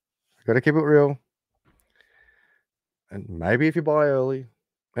weird. I've got to keep it real. And maybe if you buy early,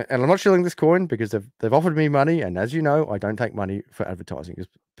 and I'm not shilling this coin because they've offered me money. And as you know, I don't take money for advertising,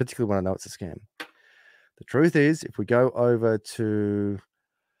 particularly when I know it's a scam. The truth is, if we go over to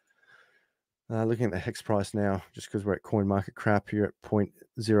looking at the hex price now, just because we're at coin market crap, you're at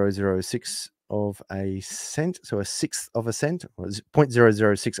 0.006 of a cent, so a sixth of a cent, or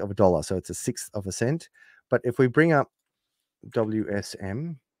 0.006 of a dollar, so it's a sixth of a cent. But if we bring up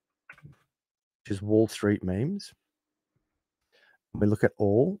WSM, which is Wall Street memes, we look at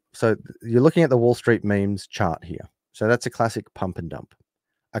all. So you're looking at the Wall Street memes chart here. So that's a classic pump and dump,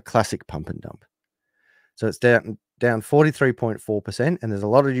 So it's down 43.4%, and there's a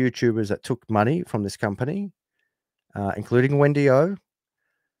lot of YouTubers that took money from this company, including Wendy O.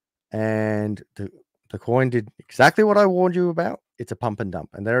 And the coin did exactly what I warned you about. It's a pump and dump.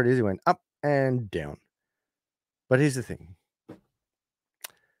 And there it is. It went up and down. But here's the thing.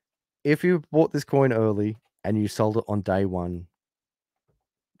 If you bought this coin early and you sold it on day one,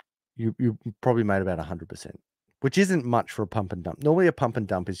 you probably made about 100%, which isn't much for a pump and dump. Normally a pump and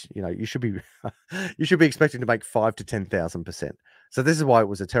dump is, you should be expecting to make 5,000 to 10,000%. So this is why it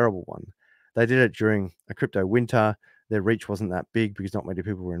was a terrible one. They did it during a crypto winter. Their reach wasn't that big because not many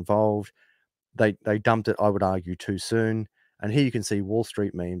people were involved. They dumped it, I would argue, too soon. And here you can see Wall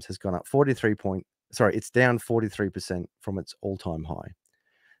Street memes has gone up it's down 43% from its all-time high.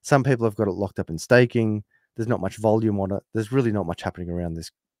 Some people have got it locked up in staking. There's not much volume on it. There's really not much happening around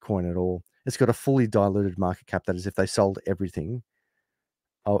this coin at all. It's got a fully diluted market cap. That is if they sold everything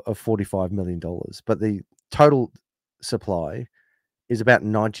of $45 million. But the total supply is about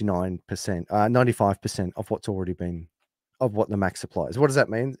 95% of what's already been, of what the max supply is. What does that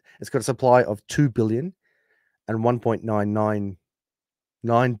mean? It's got a supply of 2 billion and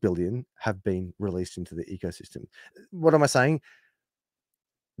 1.999 billion have been released into the ecosystem. What am I saying?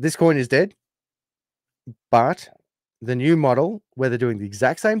 This coin is dead, but the new model, where they're doing the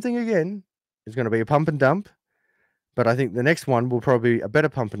exact same thing again, is going to be a pump and dump. But I think the next one will probably be a better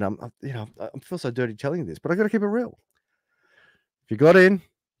pump and dump. You know, I feel so dirty telling you this, but I got to keep it real. If you got in,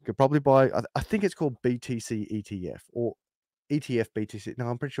 you could probably buy, I think it's called BTC ETF or ETF BTC. No,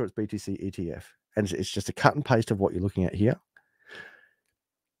 I'm pretty sure it's BTC ETF. And it's just a cut and paste of what you're looking at here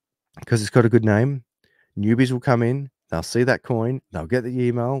because it's got a good name. Newbies will come in, they'll see that coin, they'll get the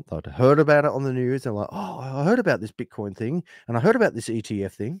email, they'll have heard about it on the news. They're like, oh, I heard about this Bitcoin thing, and I heard about this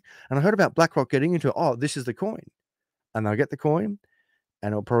ETF thing, and I heard about BlackRock getting into it. Oh, this is the coin. And they'll get the coin,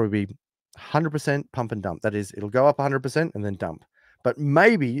 and it'll probably be 100% pump and dump. That is, it'll go up 100% and then dump. But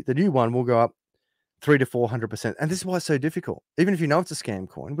maybe the new one will go up 300 to 400%. And this is why it's so difficult. Even if you know it's a scam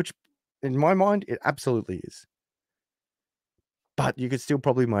coin, which in my mind, it absolutely is. But you could still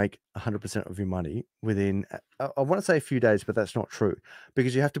probably make 100% of your money within, I want to say a few days, but that's not true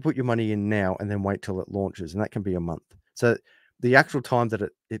because you have to put your money in now and then wait till it launches. And that can be a month. So the actual time that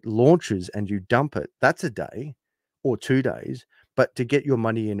it launches and you dump it, that's a day or 2 days. But to get your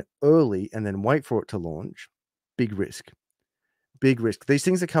money in early and then wait for it to launch, big risk. Big risk. These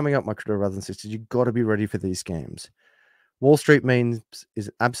things are coming up, my crypto brothers and sisters. You've got to be ready for these scams. Wall Street memes is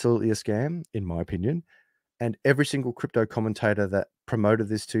absolutely a scam, in my opinion. And every single crypto commentator that promoted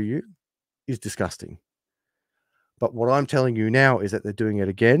this to you is disgusting. But what I'm telling you now is that they're doing it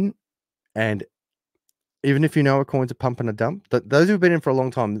again. And even if you know a coin's a pump and a dump, those who've been in for a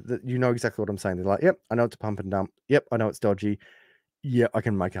long time, you know exactly what I'm saying. They're like, yep, I know it's a pump and dump. Yep, I know it's dodgy. Yeah, I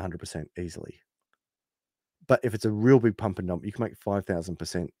can make 100% easily. But if it's a real big pump and dump, you can make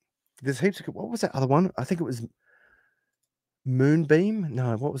 5,000%. There's heaps of, what was that other one? I think it was Moonbeam.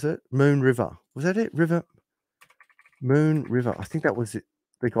 No, what was it? Moon River. Was that it? Moon River. I think that was it.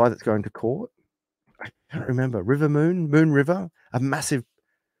 The guy that's going to court. I can't remember. Moon River. A massive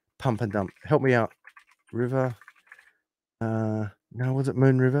pump and dump. Help me out. River. No, was it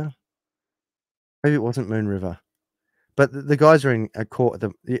Moon River? Maybe it wasn't Moon River. But the guys are in a court.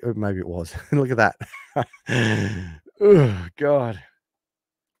 Maybe it was. Look at that. Oh, God.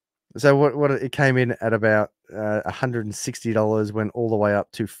 So what it came in at about $160, went all the way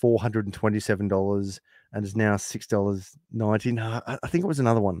up to $427, and is now $6.90. No, I think it was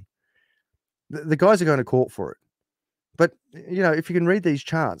another one. The guys are going to court for it. But you know, if you can read these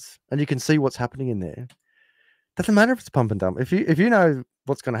charts and you can see what's happening in there, doesn't matter if it's pump and dump. If you know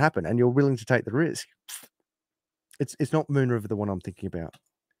what's going to happen and you're willing to take the risk, it's not Moon River, the one I'm thinking about.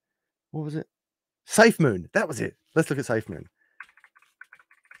 What was it? Safe Moon. That was it. Let's look at Safe Moon.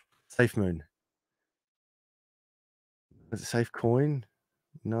 Safe Moon. Is it Safe Coin?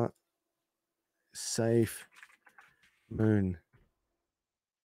 Not Safe Moon.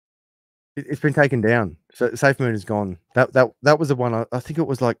 It's been taken down. So Safe Moon is gone. That was the one. I think it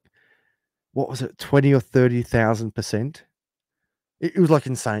was like, what was it, 20 or 30,000%? It was like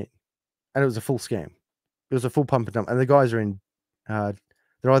insane, and it was a full scam. It was a full pump and dump, and the guys are in.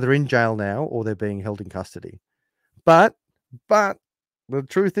 They're either in jail now or they're being held in custody. But the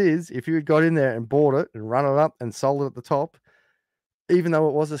truth is, if you had got in there and bought it and run it up and sold it at the top, even though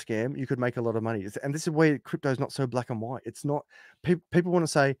it was a scam, you could make a lot of money. And this is where crypto is not so black and white. It's not. People want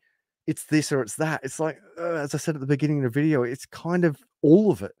to say it's this or it's that. It's like, as I said at the beginning of the video, it's kind of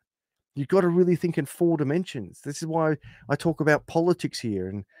all of it. You've got to really think in 4 dimensions. This is why I talk about politics here,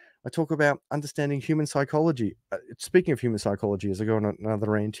 and I talk about understanding human psychology. Speaking of human psychology, as I go on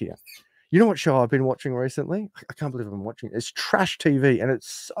another rant here, you know what show I've been watching recently? I can't believe I've been watching it. It's trash TV, and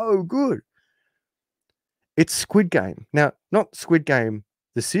it's so good. It's Squid Game. Now, not Squid Game,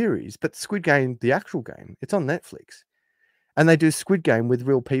 the series, but Squid Game, the actual game. It's on Netflix. And they do Squid Game with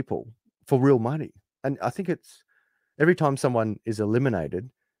real people for real money. And I think it's every time someone is eliminated,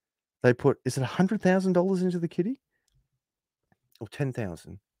 they put, is it $100,000 into the kitty? Or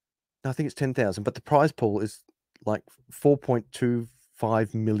 10,000? No, I think it's 10,000, but the prize pool is like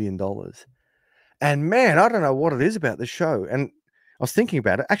 $4.25 million. And man, I don't know what it is about this show. And I was thinking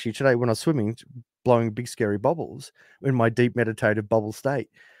about it actually today when I was swimming, blowing big scary bubbles in my deep meditative bubble state.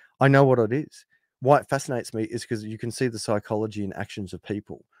 I know what it is. Why it fascinates me is because you can see the psychology and actions of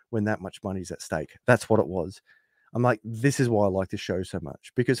people when that much money is at stake. That's what it was. I'm like, this is why I like this show so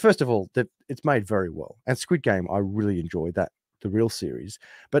much. Because first of all, it's made very well. And Squid Game, I really enjoyed that, the real series.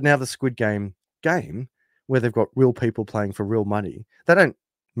 But now the Squid Game, where they've got real people playing for real money, they don't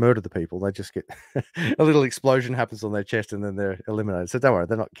murder the people. They just get a little explosion happens on their chest and then they're eliminated. So don't worry,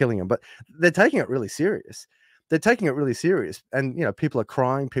 they're not killing them. But they're taking it really serious. They're taking it really serious. And, you know, people are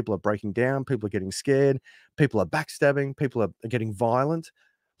crying. People are breaking down. People are getting scared. People are backstabbing. People are getting violent.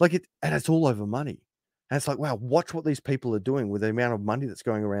 And it's all over money. And it's like, wow, watch what these people are doing with the amount of money that's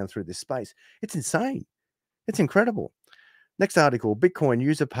going around through this space. It's insane. It's incredible. Next article, Bitcoin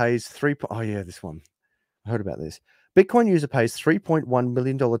user pays 3. Oh, yeah, this one. I heard about this. Bitcoin user pays $3.1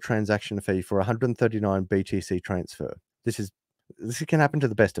 million transaction fee for 139 BTC transfer. This can happen to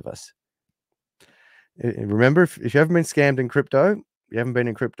the best of us. Remember, if you haven't been scammed in crypto, you haven't been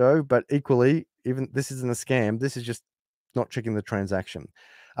in crypto, but equally, even this isn't a scam. This is just not checking the transaction.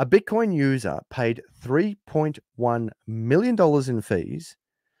 A Bitcoin user paid $3.1 million in fees.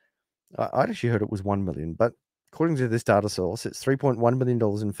 I'd actually heard it was 1 million, but according to this data source, it's $3.1 million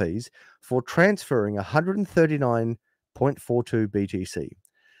in fees for transferring 139.42 BTC.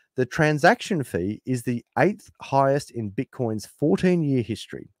 The transaction fee is the 8th highest in Bitcoin's 14-year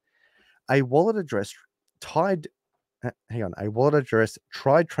history. A wallet address tried transferring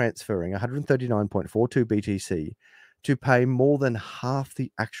 139.42 BTC to pay more than half the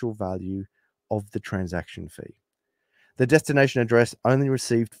actual value of the transaction fee. The destination address only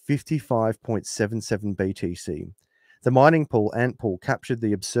received 55.77 BTC. The mining pool, Ant Pool, captured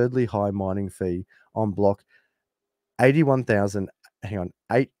the absurdly high mining fee on block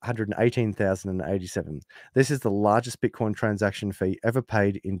 818,087. This is the largest Bitcoin transaction fee ever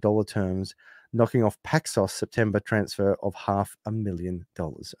paid in dollar terms, knocking off Paxos September transfer of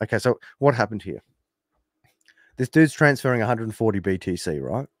 $500,000. Okay, so what happened here? This dude's transferring 140 BTC,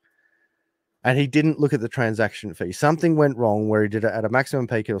 right? And he didn't look at the transaction fee. Something went wrong where he did it at a maximum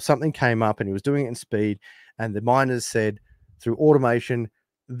peak, or something came up and he was doing it in speed, and the miners said through automation,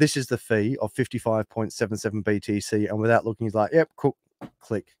 this is the fee of 55.77 BTC. And without looking, he's like, yep, cool,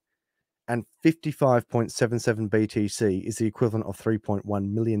 click. And 55.77 BTC is the equivalent of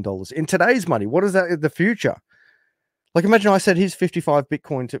 $3.1 million. In today's money, what is that in the future? Like, imagine I said, here's 55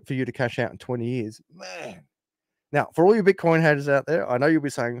 Bitcoin for you to cash out in 20 years. Man. Now, for all you Bitcoin haters out there, I know you'll be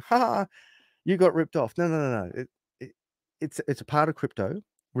saying, ha, you got ripped off. No. It's a part of crypto.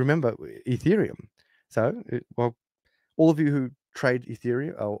 Remember, Ethereum. So, all of you who trade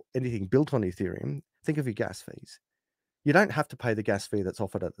Ethereum or anything built on Ethereum, think of your gas fees. You don't have to pay the gas fee that's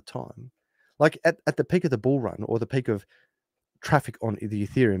offered at the time. Like at the peak of the bull run or the peak of traffic on the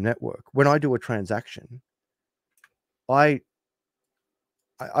Ethereum network, when I do a transaction, I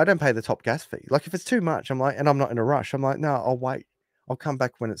don't pay the top gas fee. Like if it's too much, I'm like, and I'm not in a rush, I'm like, no, I'll wait. I'll come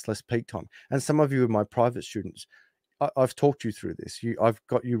back when it's less peak time. And some of you are my private students. I've talked you through this. I've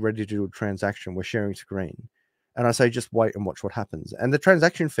got you ready to do a transaction. We're sharing screen. And I say, just wait and watch what happens. And the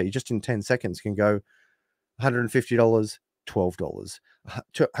transaction fee just in 10 seconds can go $150, $12, $180,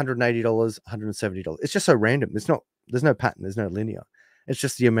 $170. It's just so random. There's no pattern. There's no linear. It's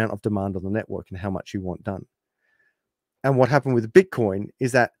just the amount of demand on the network and how much you want done. And what happened with Bitcoin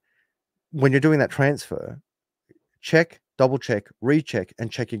is that when you're doing that transfer, check, double check, recheck, and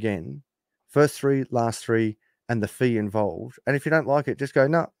check again. First three, last three, and the fee involved. And if you don't like it, just go,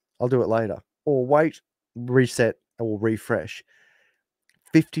 no, I'll do it later. Or wait, reset, or refresh.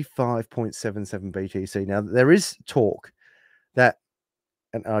 55.77 BTC. Now, there is talk that,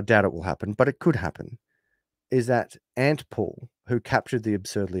 and I doubt it will happen, but it could happen, is that Ant Pool, who captured the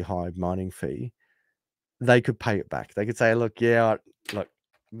absurdly high mining fee, they could pay it back. They could say, look, the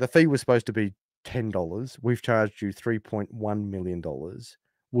fee was supposed to be $10. We've charged you $3.1 million.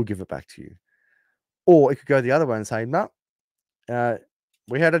 We'll give it back to you. Or it could go the other way and say, no,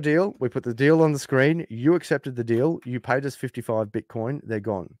 we had a deal. We put the deal on the screen. You accepted the deal. You paid us 55 Bitcoin. They're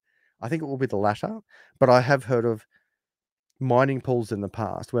gone. I think it will be the latter, but I have heard of mining pools in the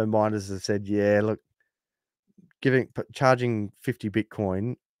past where miners have said, yeah, look, charging 50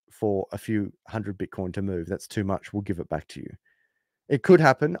 Bitcoin for a few hundred Bitcoin to move, that's too much. We'll give it back to you. It could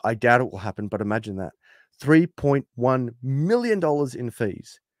happen. I doubt it will happen, but imagine that. $3.1 million in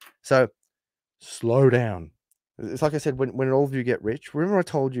fees. So slow down. It's like I said, when all of you get rich, remember I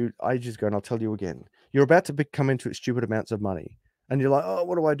told you ages ago, and I'll tell you again, you're about to come into stupid amounts of money. And you're like, oh,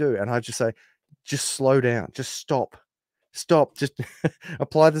 what do I do? And I just say, just slow down. Just stop. Just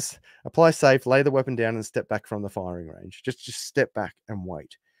apply safe, lay the weapon down and step back from the firing range. Just step back and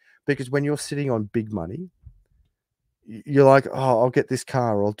wait. Because when you're sitting on big money, you're like, oh, I'll get this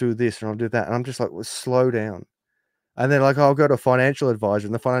car, or I'll do this, and I'll do that. And I'm just like, well, slow down. And then like, I'll go to a financial advisor,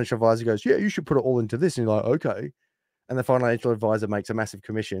 and the financial advisor goes, yeah, you should put it all into this. And you're like, okay. And the financial advisor makes a massive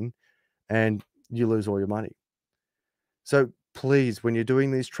commission and you lose all your money. So please, when you're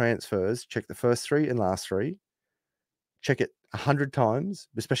doing these transfers, check the first three and last three. Check it 100 times,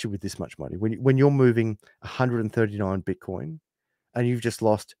 especially with this much money. When you're moving 139 Bitcoin and you've just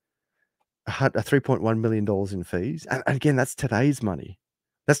lost $3.1 million in fees. And again, that's today's money.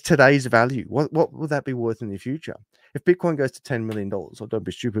 That's today's value. What will that be worth in the future? If Bitcoin goes to $10 million, or don't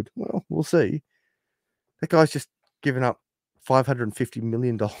be stupid, well, we'll see. That guy's just given up $550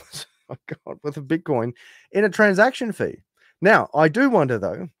 million, oh God, worth of Bitcoin in a transaction fee. Now, I do wonder,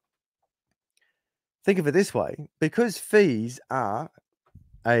 though, think of it this way, because fees are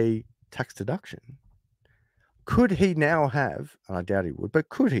a tax deduction, could he now have, and I doubt he would, but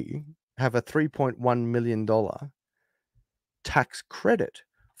could he have a $3.1 million tax credit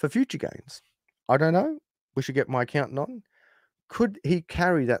for future gains? I don't know. We should get my accountant on. Could he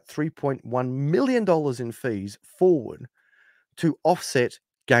carry that $3.1 million in fees forward to offset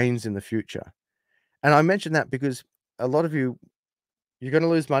gains in the future? And I mention that because a lot of you're going to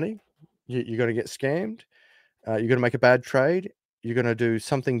lose money. You're going to get scammed. You're going to make a bad trade. You're going to do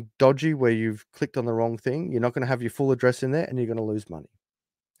something dodgy where you've clicked on the wrong thing. You're not going to have your full address in there, and you're going to lose money.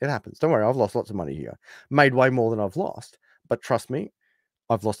 It happens. Don't worry. I've lost lots of money here. Made way more than I've lost. But trust me,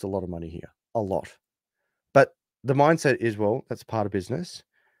 I've lost a lot of money here. A lot. But the mindset is, well, that's part of business.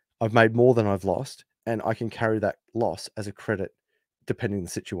 I've made more than I've lost, and I can carry that loss as a credit depending on the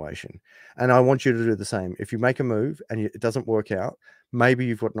situation. And I want you to do the same. If you make a move and it doesn't work out, maybe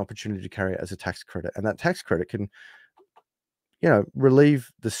you've got an opportunity to carry it as a tax credit. And that tax credit can,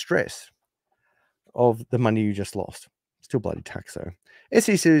 relieve the stress of the money you just lost. Still bloody tax though.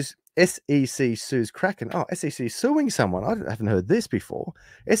 SEC sues Kraken. Oh, SEC suing someone. I haven't heard this before.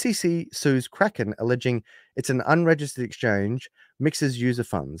 SEC sues Kraken, alleging it's an unregistered exchange, mixes user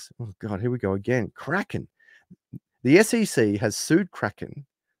funds. Oh, God, here we go again. Kraken. The SEC has sued Kraken.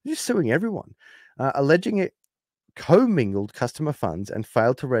 They're just suing everyone, alleging it commingled customer funds and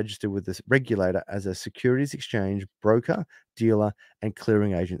failed to register with the regulator as a securities exchange broker, dealer, and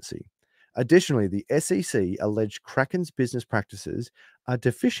clearing agency. Additionally, the SEC alleged Kraken's business practices are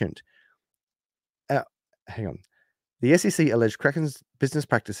deficient. The SEC alleged Kraken's business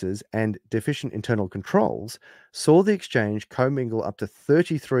practices and deficient internal controls saw the exchange commingle up to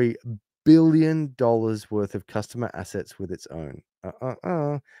 $33 billion worth of customer assets with its own.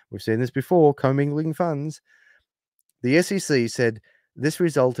 We've seen this before, commingling funds. The SEC said this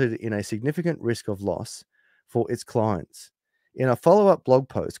resulted in a significant risk of loss for its clients. In a follow-up blog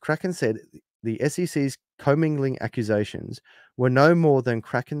post, Kraken said the SEC's commingling accusations were no more than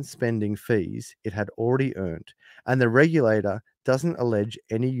Kraken spending fees it had already earned, and the regulator doesn't allege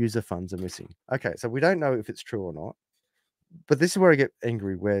any user funds are missing. Okay, so we don't know if it's true or not, but this is where I get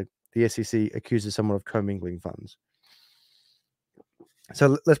angry, where the SEC accuses someone of commingling funds.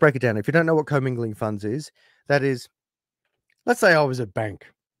 So let's break it down. If you don't know what commingling funds is, that is, let's say I was a bank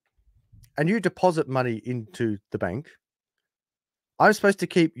and you deposit money into the bank. I'm supposed to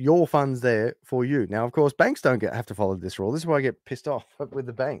keep your funds there for you. Now, of course, banks don't have to follow this rule. This is why I get pissed off with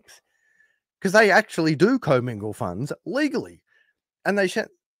the banks, because they actually do commingle funds legally, and they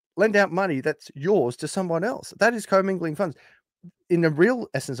lend out money that's yours to someone else. That is commingling funds in the real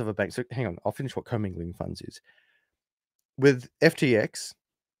essence of a bank. So hang on, I'll finish what commingling funds is. With FTX,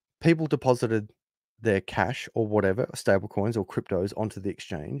 people deposited their cash or whatever, stable coins or cryptos, onto the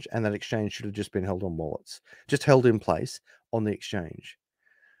exchange, and that exchange should have just been held on wallets, just held in place on the exchange.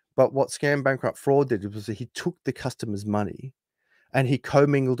 But what Scam Bankrupt Fraud did was he took the customer's money and he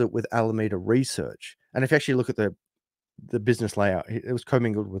commingled it with Alameda Research. And if you actually look at the business layout, it was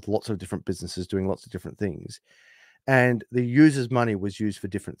commingled with lots of different businesses doing lots of different things. And the user's money was used for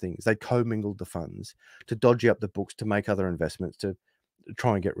different things. They commingled the funds to dodgy up the books, to make other investments, to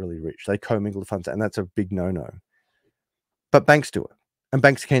try and get really rich. They commingle the funds, and that's a big no-no. But banks do it, and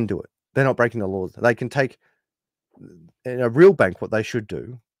banks can do it. They're not breaking the laws. They can take, in a real bank, what they should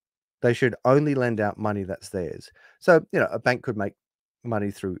do, they should only lend out money that's theirs. So, a bank could make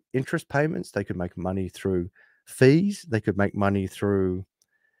money through interest payments. They could make money through fees. They could make money through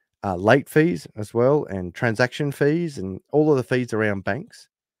late fees as well, and transaction fees, and all of the fees around banks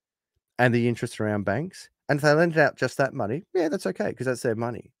and the interest around banks. And if they lend out just that money, yeah, that's okay, because that's their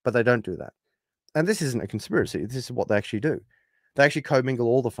money. But they don't do that. And this isn't a conspiracy. This is what they actually do. They actually commingle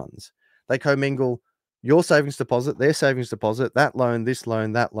all the funds. They commingle your savings deposit, their savings deposit, that loan, this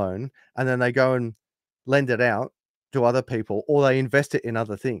loan, that loan, and then they go and lend it out to other people, or they invest it in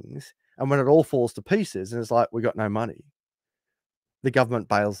other things. And when it all falls to pieces and it's like, we got no money, the government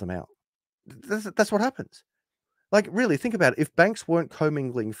bails them out. That's what happens. Like, really, think about it. If banks weren't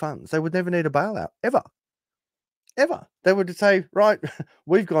commingling funds, they would never need a bailout, ever. Ever. They would say, right,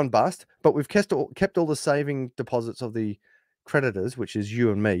 we've gone bust, but we've kept all the saving deposits of the creditors, which is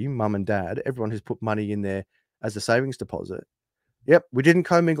you and me, mum and dad, everyone who's put money in there as a savings deposit. Yep, we didn't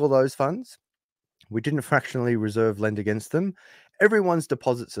commingle those funds. We didn't fractionally reserve lend against them. Everyone's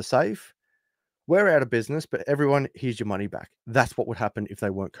deposits are safe. We're out of business, but everyone, here's your money back. That's what would happen if they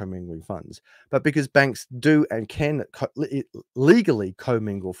weren't commingling funds. But because banks do and can legally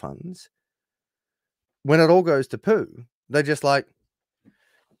commingle funds, when it all goes to poo, they're just like,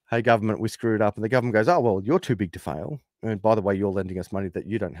 hey, government, we screwed up. And the government goes, oh, well, you're too big to fail. And by the way, you're lending us money that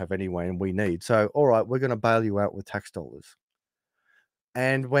you don't have anyway and we need. So, all right, we're going to bail you out with tax dollars.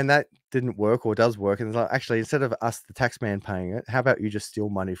 And when that didn't work or does work, and it's like, actually, instead of us, the tax man, paying it, how about you just steal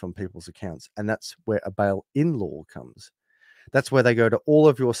money from people's accounts? And that's where a bail-in law comes. That's where they go to all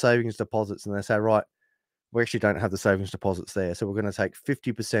of your savings deposits and they say, right, we actually don't have the savings deposits there. So we're going to take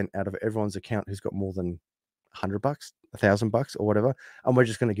 50% out of everyone's account who's got more than $100, $1,000 or whatever. And we're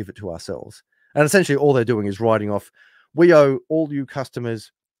just going to give it to ourselves. And essentially all they're doing is writing off, we owe all you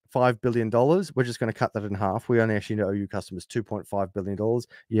customers $5 billion. We're just going to cut that in half. We only actually owe you customers $2.5 billion.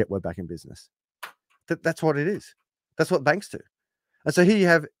 Yet we're back in business. That's what it is. That's what banks do. And so here you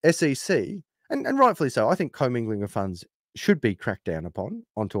have SEC, and rightfully so. I think commingling of funds should be cracked down upon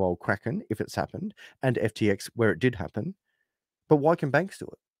onto old Kraken if it's happened, and FTX where it did happen. But why can banks do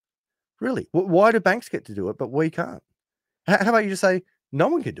it? Really? Why do banks get to do it, but we can't? How about you just say no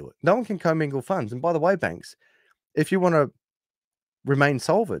one can do it? No one can commingle funds. And by the way, banks, if you want to remain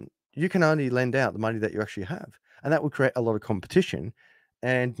solvent, you can only lend out the money that you actually have. And that would create a lot of competition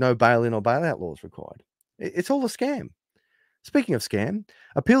and no bail-in or bail-out laws required. It's all a scam. Speaking of scam,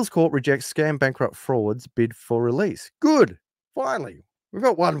 appeals court rejects scam bankrupt fraud's bid for release. Good. Finally, we've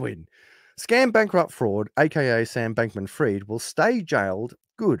got one win. Scam bankrupt fraud, aka Sam Bankman-Fried, will stay jailed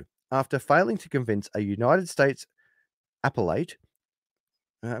good after failing to convince a United States appellate,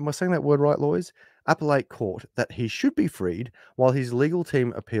 am I saying that word right, lawyers? Appellate court that he should be freed while his legal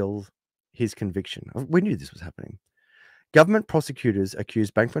team appeals his conviction. We knew this was happening. Government prosecutors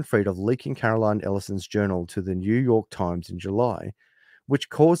accused Bankman-Fried of leaking Caroline Ellison's journal to the New York Times in July, which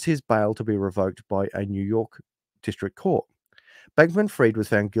caused his bail to be revoked by a New York district court. Bankman-Fried was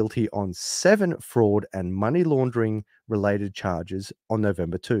found guilty on 7 fraud and money laundering related charges on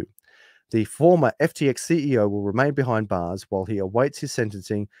November 2. The former FTX CEO will remain behind bars while he awaits his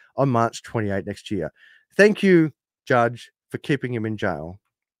sentencing on March 28 next year. Thank you, Judge, for keeping him in jail.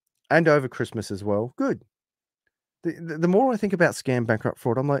 And over Christmas as well. Good. The more I think about scam bankrupt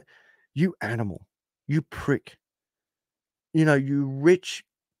fraud, I'm like, you animal, you prick. You know, you rich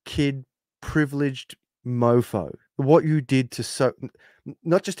kid, privileged mofo. What you did to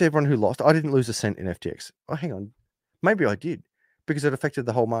not just everyone who lost. I didn't lose a cent in FTX. Oh, hang on. Maybe I did because it affected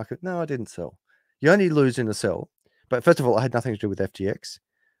the whole market. No, I didn't sell. You only lose in a sell. But first of all, I had nothing to do with FTX.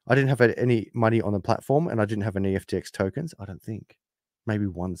 I didn't have any money on the platform and I didn't have any FTX tokens. I don't think. Maybe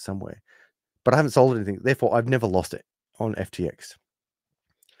one somewhere. But I haven't sold anything. Therefore, I've never lost it on FTX.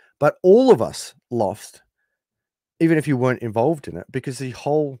 But all of us lost, even if you weren't involved in it, because the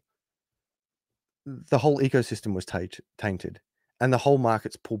whole ecosystem was tainted and the whole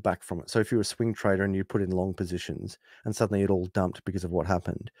market's pulled back from it. So if you're a swing trader and you put in long positions and suddenly it all dumped because of what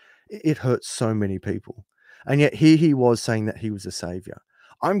happened, it hurt so many people. And yet here he was saying that he was a savior.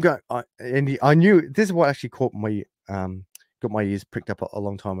 I knew this is what actually caught me, got my ears pricked up a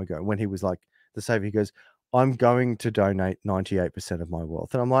long time ago when he was like the savior. He goes, I'm going to donate 98% of my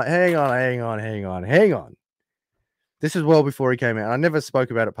wealth. And I'm like, hang on. This is well before he came out. I never spoke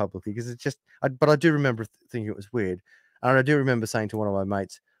about it publicly because it's just, but I do remember thinking it was weird. And I do remember saying to one of my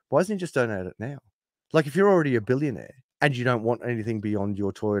mates, why doesn't he just donate it now? Like if you're already a billionaire and you don't want anything beyond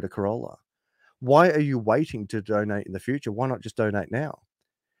your Toyota Corolla, why are you waiting to donate in the future? Why not just donate now?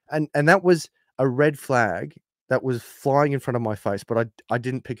 And that was a red flag that was flying in front of my face, but I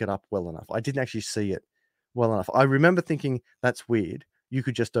didn't pick it up well enough. I didn't actually see it well enough. I remember thinking, that's weird. You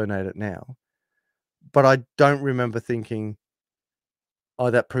could just donate it now. But I don't remember thinking,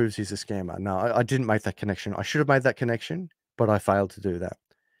 oh, that proves he's a scammer. No, I didn't make that connection. I should have made that connection, but I failed to do that.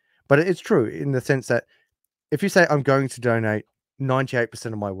 But it's true in the sense that if you say I'm going to donate 98%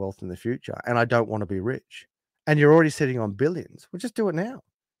 of my wealth in the future and I don't want to be rich and you're already sitting on billions, well, just do it now.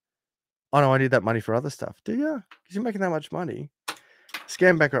 Oh, no, I need that money for other stuff. Do you? Because you're making that much money.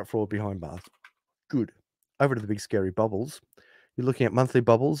 Scam bankrupt fraud behind bars. Good. Over to the big scary bubbles. You're looking at monthly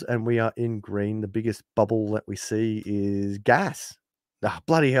bubbles and we are in green. The biggest bubble that we see is gas. Oh,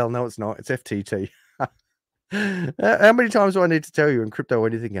 bloody hell, no, it's not. It's FTT. How many times do I need to tell you in crypto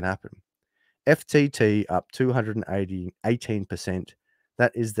anything can happen? FTT up 218%.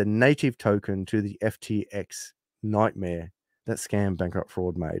 That is the native token to the FTX nightmare that scam bankrupt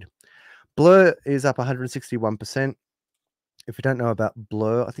fraud made. Blur is up 161%. If you don't know about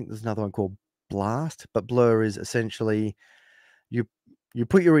Blur, I think there's another one called Blast, but Blur is essentially you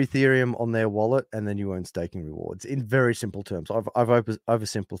put your Ethereum on their wallet and then you earn staking rewards in very simple terms. I've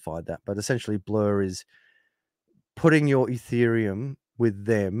oversimplified that, but essentially Blur is putting your Ethereum with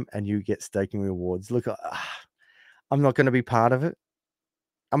them and you get staking rewards. Look, I'm not going to be part of it.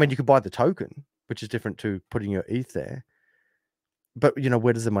 I mean, you could buy the token, which is different to putting your ETH there. but you know,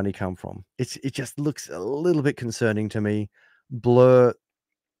 where does the money come from? It just looks a little bit concerning to me. Blur.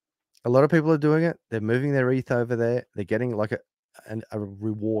 A lot of people are doing it. They're moving their ETH over there. They're getting like a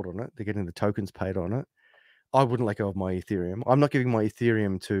reward on it. They're getting the tokens paid on it. I wouldn't let go of my Ethereum. I'm not giving my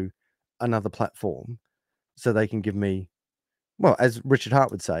Ethereum to another platform so they can give me, well, as Richard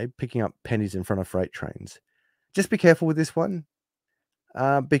Hart would say, picking up pennies in front of freight trains. Just be careful with this one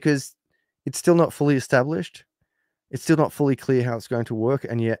because it's still not fully established. It's still not fully clear how it's going to work,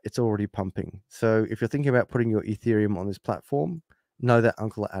 and yet it's already pumping. So if you're thinking about putting your Ethereum on this platform, know that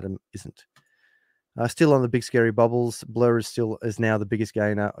Uncle Adam isn't. Still on the big scary bubbles, Blur is now the biggest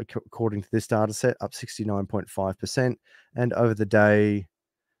gainer according to this data set, up 69.5%. And over the day,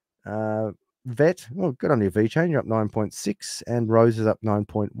 VET, well, good on you, VChain, you're up 9.6, and Rose is up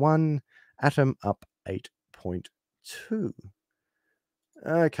 9.1, Atom up 8.2.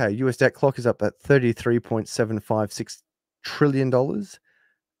 Okay, US debt clock is up at $33.756 trillion.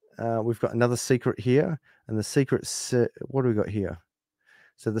 We've got another secret here, and the secret, what do we got here?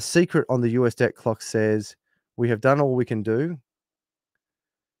 So the secret on the US debt clock says, we have done all we can do.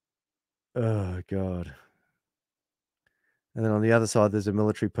 Oh, God. And then on the other side, there's a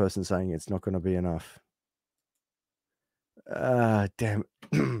military person saying it's not going to be enough. Damn.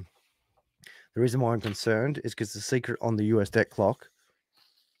 The reason why I'm concerned is because the secret on the US debt clock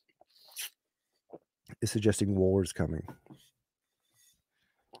is suggesting war is coming.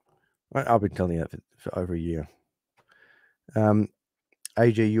 I've been telling you that for over a year.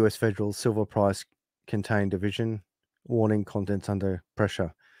 AG US Federal Silver Price Contained Division. Warning, contents under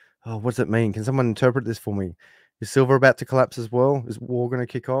pressure. Oh, what does it mean? Can someone interpret this for me? Is silver about to collapse as well? Is war going to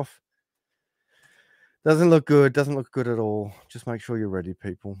kick off? Doesn't look good. Doesn't look good at all. Just make sure you're ready,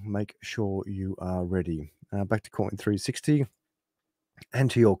 people. Make sure you are ready. Back to Coin 360 and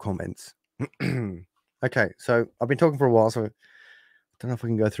to your comments. Okay, so I've been talking for a while, so I don't know if we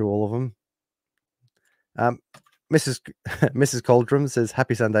can go through all of them. Mrs. Coldrum says,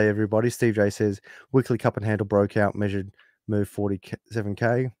 happy Sunday, everybody. Steve J says, weekly cup and handle broke out, measured move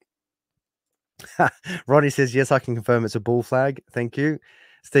 47K. Ronnie says, yes, I can confirm it's a bull flag. Thank you.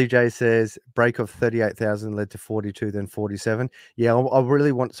 Steve J says, break of 38,000 led to 42, then 47. Yeah, I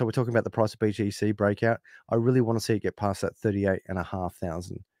really want, so we're talking about the price of BTC breakout. I really want to see it get past that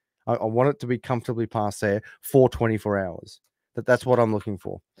 38,500. I want it to be comfortably past there for 24 hours. That's what I'm looking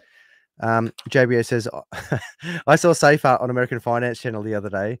for. JBA says, I saw Safeart on American Finance Channel the other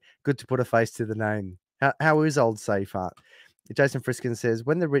day. Good to put a face to the name. How is old Safeart? Jason Friskin says,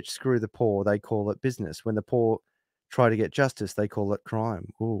 when the rich screw the poor, they call it business. When the poor try to get justice, they call it crime.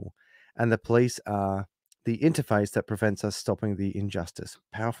 Ooh. And the police are the interface that prevents us stopping the injustice.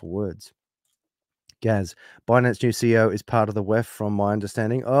 Powerful words. Gaz, Binance new CEO is part of the WEF from my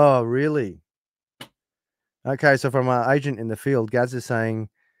understanding. Oh, really? Okay, so from our agent in the field, Gaz is saying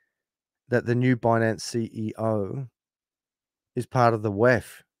that the new Binance CEO is part of the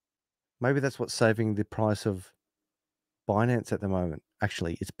WEF. Maybe that's what's saving the price of Binance at the moment.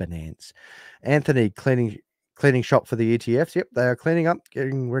 Actually, it's Binance. Anthony, cleaning shop for the ETFs. Yep, they are cleaning up,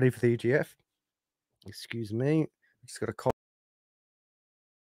 getting ready for the ETF. Excuse me. Just got a cough.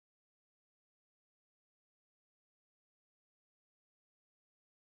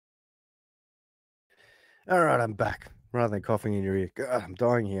 All right, I'm back. Rather than coughing in your ear. God, I'm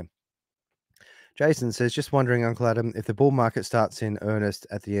dying here. Jason says, just wondering, Uncle Adam, if the bull market starts in earnest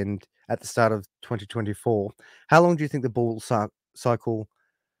at the start of 2024, how long do you think the bull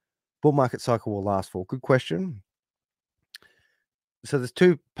market cycle will last for? Good question. So there's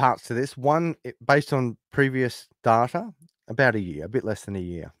two parts to this. One, based on previous data, about a year, a bit less than a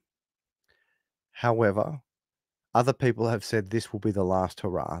year. However, other people have said this will be the last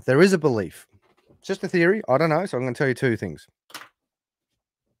hurrah. There is a belief. It's just a theory. I don't know. So I'm going to tell you two things.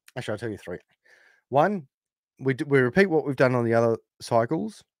 Actually, I'll tell you three. One, we repeat what we've done on the other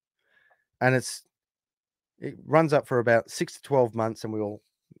cycles, and it runs up for about 6 to 12 months, and we all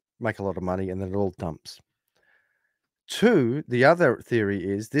make a lot of money, and then it all dumps. Two, the other theory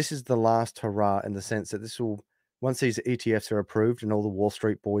is this is the last hurrah in the sense that this will, once these ETFs are approved and all the Wall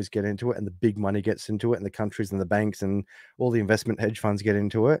Street boys get into it and the big money gets into it and the countries and the banks and all the investment hedge funds get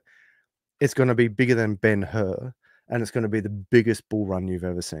into it, it's going to be bigger than Ben-Hur, and it's going to be the biggest bull run you've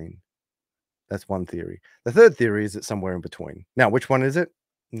ever seen. That's one theory. The third theory is it's somewhere in between. Now, which one is it?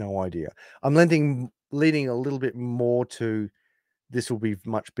 No idea. I'm leaning a little bit more to this will be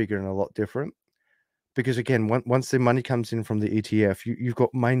much bigger and a lot different. Because again, once the money comes in from the ETF, you've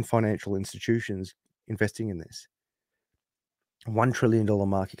got main financial institutions investing in this. $1 trillion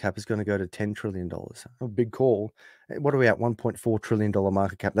market cap is going to go to $10 trillion. A big call. What are we at? $1.4 trillion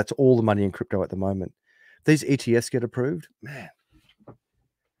market cap. That's all the money in crypto at the moment. If these ETFs get approved, man,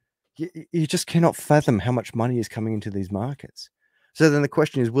 You just cannot fathom how much money is coming into these markets. So then the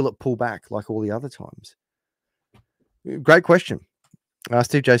question is, will it pull back like all the other times? Great question.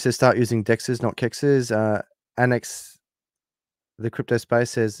 Steve J says, start using DEXs, not KEXs. Annex, the crypto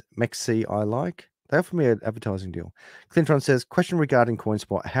space, says, MEXC I like. They offer me an advertising deal. Clintron says, question regarding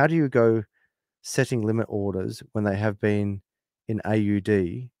CoinSpot. How do you go setting limit orders when they have been in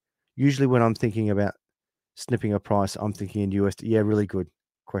AUD? Usually when I'm thinking about snipping a price, I'm thinking in USD. Yeah, really good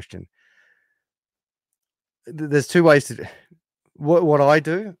question. There's two ways to... What I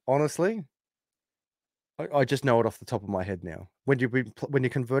do, honestly, I just know it off the top of my head now. When you're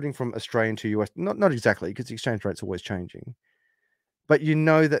converting from Australian to US, not exactly, because the exchange rate's always changing, but you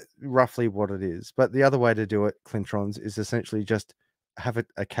know that roughly what it is. But the other way to do it, Clintrons, is essentially just have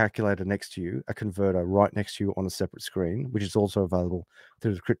a calculator next to you, a converter right next to you on a separate screen, which is also available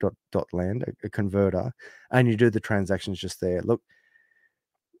through the crypto.land, a converter, and you do the transactions just there. Look,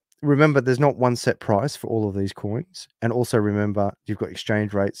 remember, there's not one set price for all of these coins. And also remember, you've got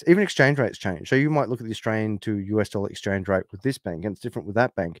exchange rates. Even exchange rates change. So you might look at the Australian to US dollar exchange rate with this bank, and it's different with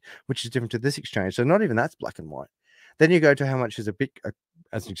that bank, which is different to this exchange. So not even that's black and white. Then you go to how much is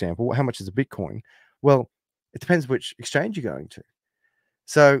as an example, how much is a Bitcoin? Well, it depends which exchange you're going to.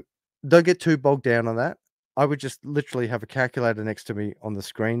 So don't get too bogged down on that. I would just literally have a calculator next to me on the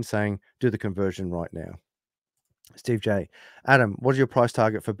screen saying, do the conversion right now. Steve J. Adam, what is your price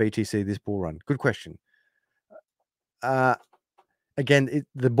target for BTC this bull run? Good question. Again,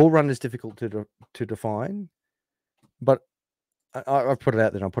 the bull run is difficult to define, but I've put it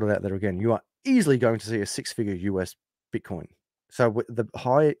out there and I'll put it out there again. You are easily going to see a six-figure US Bitcoin. So the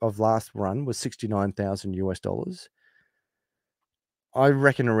high of last run was $69,000 US. I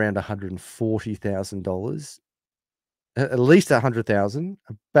reckon around $140,000, at least $100,000,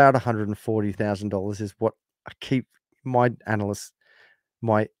 about $140,000 is what I keep my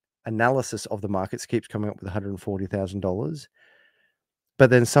analysis of the markets keeps coming up with $140,000. But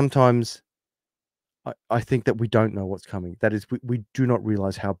then sometimes I think that we don't know what's coming. That is, we do not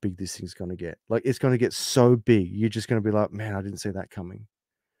realize how big this thing's going to get. Like, it's going to get so big. You're just going to be like, man, I didn't see that coming.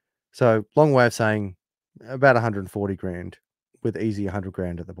 So long way of saying about 140 grand with easy 100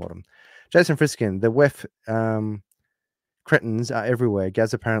 grand at the bottom. Jason Friskin, the WEF cretins are everywhere.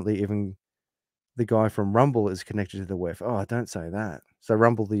 Gaz, apparently even the guy from Rumble is connected to the WEF. Oh, don't say that. So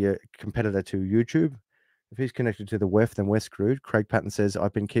Rumble, the competitor to YouTube, if he's connected to the WEF, then we're screwed. Craig Patton says,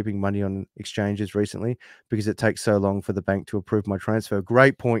 I've been keeping money on exchanges recently because it takes so long for the bank to approve my transfer.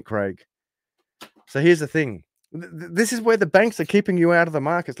 Great point, Craig. So here's the thing. This is where the banks are keeping you out of the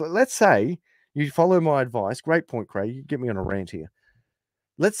markets. Let's say you follow my advice. Great point, Craig. You get me on a rant here.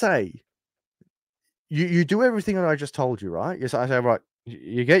 Let's say you do everything that I just told you, right? Yes, I say, right,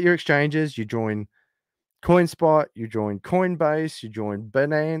 you get your exchanges, you join CoinSpot, you join Coinbase, you join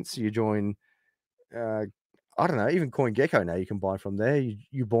Binance, you join I don't know, even CoinGecko now you can buy from there.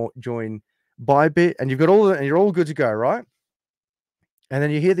 You join Bybit, and you've got and you're all good to go, right? And then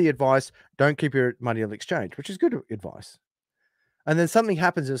you hear the advice, don't keep your money on the exchange, which is good advice. And then something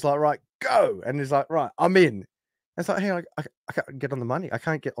happens, and it's like, right, go. And it's like, right, I'm in. And it's like, hey, I can't get on the money. I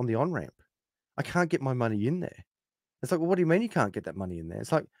can't get on the on-ramp. I can't get my money in there. It's like, well, what do you mean you can't get that money in there?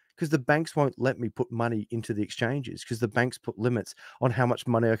 It's like, because the banks won't let me put money into the exchanges because the banks put limits on how much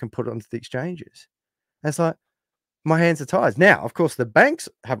money I can put onto the exchanges. And it's like, my hands are tied. Now, of course, the banks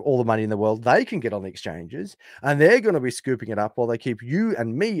have all the money in the world. They can get on the exchanges and they're going to be scooping it up while they keep you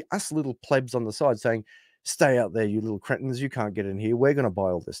and me, us little plebs on the side saying, stay out there, you little cretins. You can't get in here. We're going to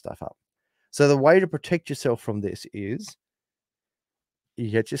buy all this stuff up. So the way to protect yourself from this is you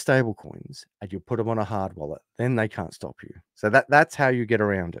get your stable coins and you put them on a hard wallet. Then they can't stop you. So that's how you get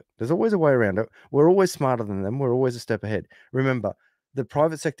around it. There's always a way around it. We're always smarter than them. We're always a step ahead. Remember, the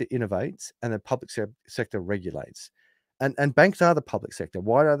private sector innovates and the public sector regulates. And banks are the public sector.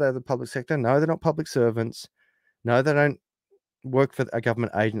 Why are they the public sector? No, they're not public servants. No, they don't work for a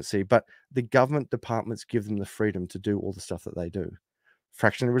government agency, but the government departments give them the freedom to do all the stuff that they do.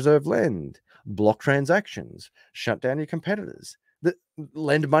 Fractional reserve lend, block transactions, shut down your competitors,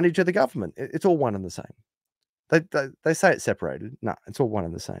 lend money to the government. It's all one and the same. They say it's separated. No, it's all one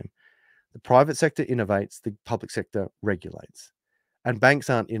and the same. The private sector innovates, the public sector regulates. And banks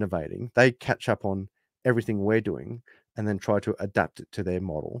aren't innovating. They catch up on everything we're doing and then try to adapt it to their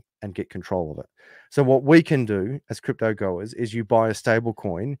model and get control of it. So what we can do as crypto goers is you buy a stable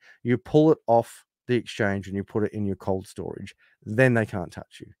coin, you pull it off the exchange and you put it in your cold storage. Then they can't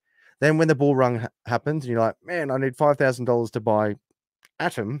touch you. Then when the bull run happens and you're like, man, I need $5,000 to buy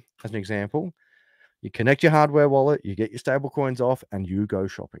Atom, as an example, you connect your hardware wallet, you get your stable coins off and you go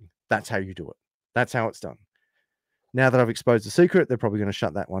shopping. That's how you do it. That's how it's done. Now that I've exposed the secret, they're probably going to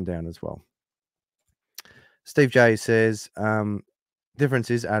shut that one down as well. Steve J says,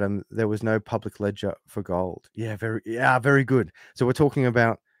 difference is, Adam, there was no public ledger for gold. Yeah, very good. So we're talking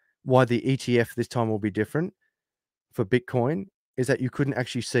about why the ETF this time will be different for Bitcoin is that you couldn't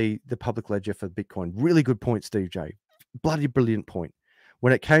actually see the public ledger for Bitcoin. Really good point, Steve J. Bloody brilliant point.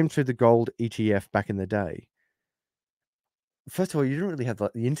 When it came to the gold ETF back in the day, first of all, you didn't really have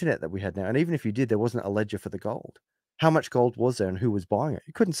the internet that we had now. And even if you did, there wasn't a ledger for the gold. How much gold was there and who was buying it?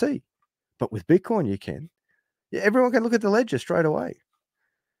 You couldn't see. But with Bitcoin, you can. Yeah, everyone can look at the ledger straight away.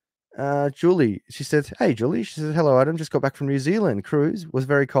 Julie, she says, hey, Julie. She says, hello, Adam. Just got back from New Zealand. Cruise was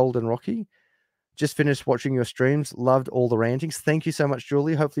very cold and rocky. Just finished watching your streams. Loved all the rantings. Thank you so much,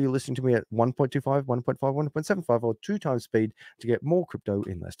 Julie. Hopefully you're listening to me at 1.25, 1.5, 1.75 or 2 times speed to get more crypto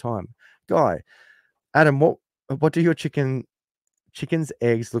in less time. Guy, Adam, what do your chickens'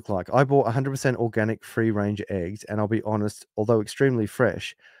 eggs look like? I bought 100% organic free range eggs, and I'll be honest, although extremely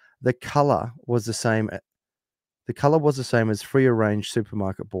fresh, the color was the same. The color was the same as free range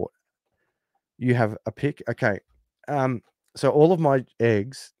supermarket bought. You have a pick, okay. So all of my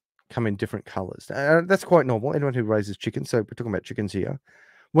eggs come in different colors. That's quite normal. Anyone who raises chickens, so we're talking about chickens here.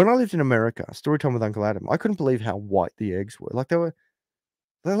 When I lived in America, story time with Uncle Adam, I couldn't believe how white the eggs were. Like they're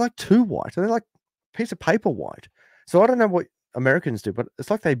like too white. They're like a piece of paper white. So I don't know what Americans do, but it's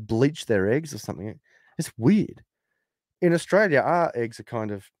like they bleach their eggs or something. It's weird. In Australia, our eggs are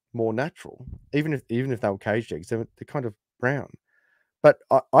kind of more natural. Even if they were caged eggs, they're kind of brown. But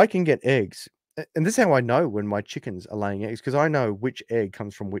I can get eggs, and this is how I know when my chickens are laying eggs, because I know which egg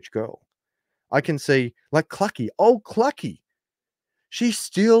comes from which girl. I can see, like Clucky, old Clucky, she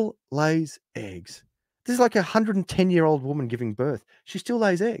still lays eggs. This is like a 110-year-old woman giving birth. She still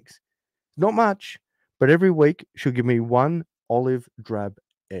lays eggs. Not much, but every week she'll give me one olive drab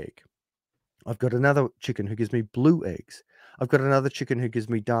egg. I've got another chicken who gives me blue eggs. I've got another chicken who gives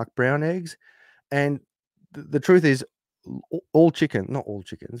me dark brown eggs. And the truth is, not all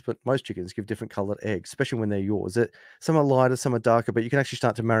chickens, but most chickens give different colored eggs, especially when they're yours. Some are lighter, some are darker, but you can actually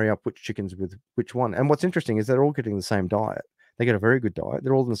start to marry up which chickens with which one. And what's interesting is they're all getting the same diet. They get a very good diet.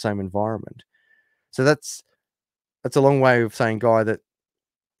 They're all in the same environment. So that's a long way of saying, Guy,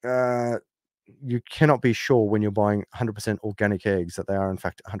 that you cannot be sure when you're buying 100% organic eggs that they are in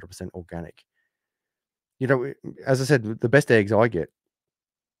fact 100% organic. You know, as I said, the best eggs I get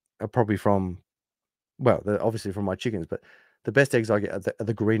are probably from, well, they're obviously from my chickens, but the best eggs I get are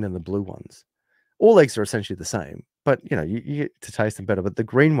the green and the blue ones. All eggs are essentially the same, but you know, you get to taste them better. But the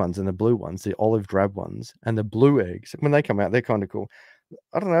green ones and the blue ones, the olive drab ones, and the blue eggs, when they come out, they're kind of cool.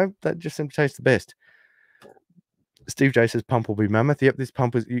 I don't know, that just seems to taste the best. Steve J says pump will be mammoth. Yep, this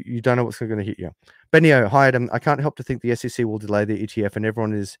pump is, you don't know what's going to hit you. Benio, hi Adam. I can't help to think the SEC will delay the ETF and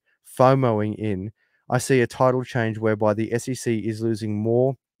everyone is FOMOing in. I see a title change whereby the SEC is losing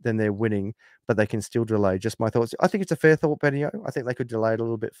more than they're winning, but they can still delay. Just my thoughts. I think it's a fair thought, Benio. I think they could delay it a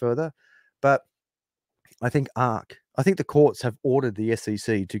little bit further, but I think the courts have ordered the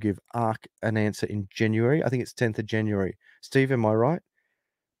SEC to give ARK an answer in January. I think it's 10th of January. Steve, am I right?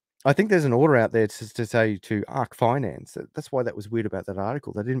 I think there's an order out there to say to ARK Finance. That's why that was weird about that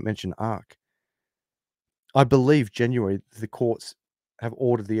article. They didn't mention ARK. I believe January, the courts have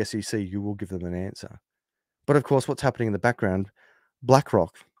ordered the SEC, you will give them an answer. But of course, what's happening in the background?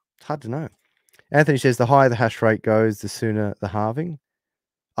 BlackRock. It's hard to know. Anthony says the higher the hash rate goes, the sooner the halving.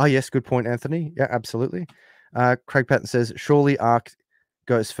 Oh, yes, good point, Anthony. Yeah, absolutely. Craig Patton says, surely ARK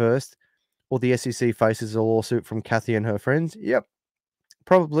goes first, or the SEC faces a lawsuit from Kathy and her friends. Yep,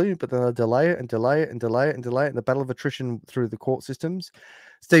 probably, but then they'll delay it and delay it and delay it and delay it, and the battle of attrition through the court systems.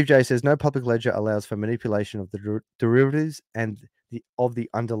 Steve J says, no public ledger allows for manipulation of the derivatives and of the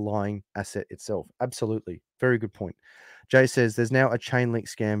underlying asset itself. Absolutely. Very good point. Jay says, there's now a chain link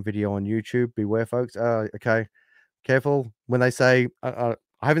scam video on YouTube. Beware, folks. Okay. Careful when they say, I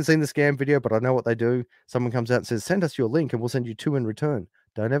haven't seen the scam video, but I know what they do. Someone comes out and says, send us your link and we'll send you 2 in return.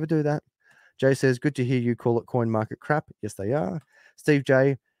 Don't ever do that. Jay says, good to hear you call it coin market crap. Yes, they are. Steve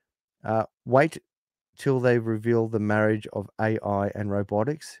J, wait till they reveal the marriage of AI and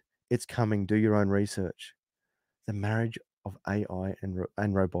robotics. It's coming. Do your own research. The marriage of AI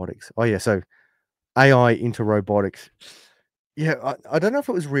and robotics. Oh, yeah. So AI into robotics. Yeah, I don't know if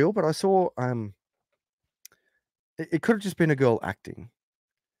it was real, but I saw it could have just been a girl acting,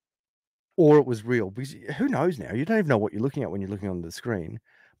 or it was real, because who knows now? You don't even know what you're looking at when you're looking on the screen.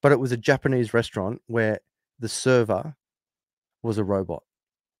 But it was a Japanese restaurant where the server was a robot.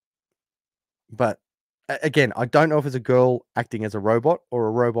 But again, I don't know if it's a girl acting as a robot or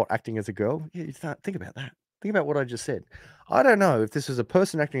a robot acting as a girl. Yeah, you think about that. Think about what I just said. I don't know if this is a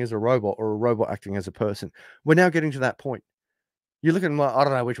person acting as a robot or a robot acting as a person. We're now getting to that point. You're looking like, I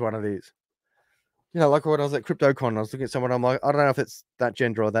don't know which one it is. You know, like when I was at Cryptocon, I was looking at someone, I'm like, I don't know if it's that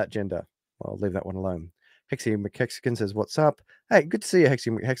gender or that gender. Well, I'll leave that one alone. Hexy McHexican says, what's up? Hey, good to see you,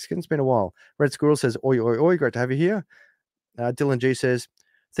 Hexy McHexican. It's been a while. Red Squirrel says, oi, oi, oi, great to have you here. Dylan G says,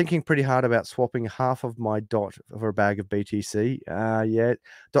 thinking pretty hard about swapping half of my DOT for a bag of BTC. Yeah,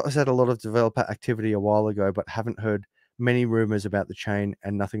 DOT has had a lot of developer activity a while ago, but haven't heard many rumors about the chain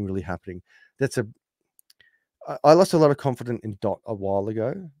and nothing really happening. I lost a lot of confidence in DOT a while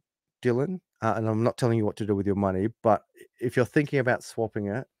ago, Dylan, and I'm not telling you what to do with your money, but if you're thinking about swapping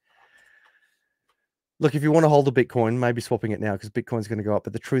it, look, if you want to hold the Bitcoin, maybe swapping it now because Bitcoin's going to go up.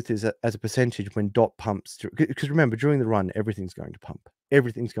 But the truth is that as a percentage, when DOT pumps, because remember, during the run, everything's going to pump.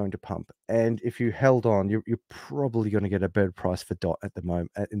 Everything's going to pump. And if you held on, you're probably going to get a better price for DOT at the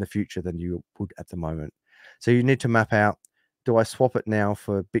moment, in the future than you would at the moment. So you need to map out, do I swap it now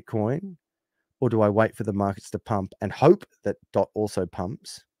for Bitcoin or do I wait for the markets to pump and hope that DOT also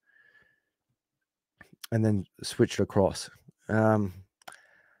pumps and then switch it across?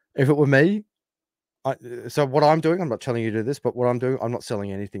 If it were me, so what I'm doing, I'm not telling you to do this, but what I'm doing, I'm not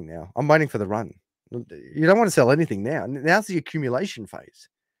selling anything now. I'm waiting for the run. You don't want to sell anything now. Now's the accumulation phase.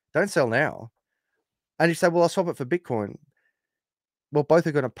 Don't sell now. And you say, well, I'll swap it for Bitcoin. Well, both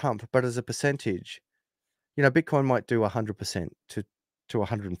are going to pump, but as a percentage, you know, Bitcoin might do 100% to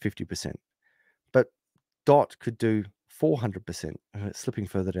 150%, but DOT could do 400%. It's slipping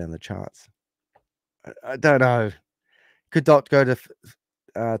further down the charts. I don't know. Could DOT go to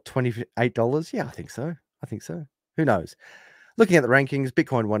 $28? Yeah, I think so. Who knows? Looking at the rankings,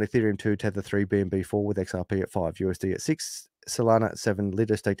 Bitcoin 1, Ethereum 2, Tether 3, BNB 4 with XRP at 5, USD at 6, Solana at 7,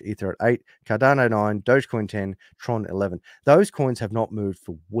 Lido staked Ether at 8, Cardano 9, Dogecoin 10, Tron 11. Those coins have not moved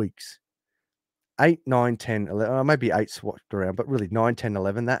for weeks. 8, 9, 10, 11, maybe 8 swapped around, but really 9, 10,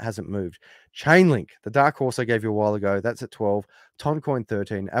 11, that hasn't moved. Chainlink, the dark horse I gave you a while ago, that's at 12, Toncoin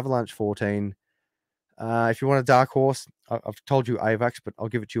 13, Avalanche 14. If you want a dark horse, I've told you AVAX, but I'll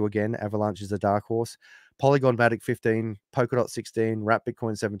give it to you again. Avalanche is a dark horse. Polygon Matic 15, Polkadot 16, Wrap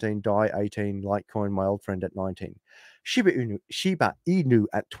Bitcoin 17, DAI 18, Litecoin, my old friend, at 19. Shiba Inu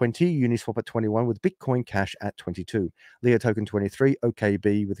at 20, Uniswap at 21, with Bitcoin Cash at 22. Leo Token 23,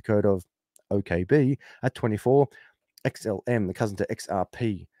 OKB with the code of OKB at 24. XLM, the cousin to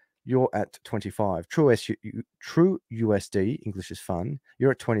XRP, you're at 25. True USD, English is fun,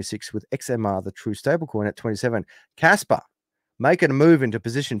 you're at 26, with XMR, the true stablecoin, at 27. Casper, making a move into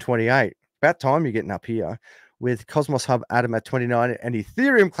position 28. About time you're getting up here, with Cosmos Hub Adam at 29, and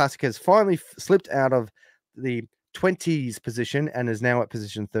Ethereum Classic has finally slipped out of the 20s position and is now at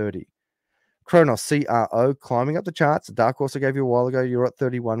position 30. Kronos CRO climbing up the charts. The dark horse I gave you a while ago, you're at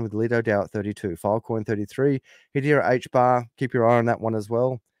 31, with Lido DAO at 32. Filecoin 33. Hedera HBAR, keep your eye on that one as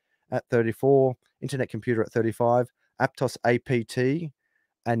well, at 34. Internet Computer at 35. Aptos APT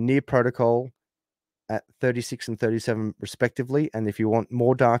and Near Protocol at 36 and 37 respectively. And if you want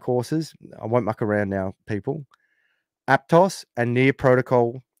more dark horses, I won't muck around now, people. Aptos and Near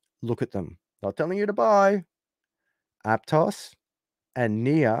Protocol, look at them. Not telling you to buy. Aptos and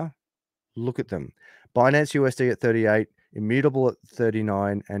Near, look at them. Binance USD at 38, Immutable at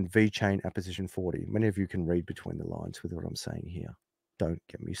 39, and VeChain at position 40. Many of you can read between the lines with what I'm saying here. Don't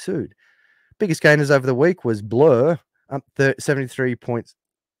get me sued. Biggest gainers over the week was Blur, up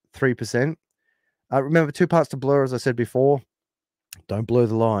 73.3%. Remember, 2 parts to Blur, as I said before. Don't blur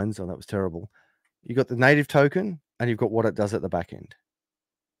the lines. Oh, that was terrible. You got the native token, and you've got what it does at the back end.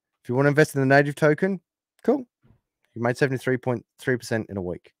 If you want to invest in the native token, cool. You made 73.3% in a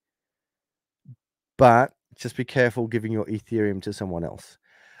week. But just be careful giving your Ethereum to someone else.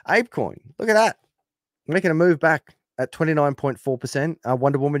 ApeCoin, look at that. Making a move back at 29.4%.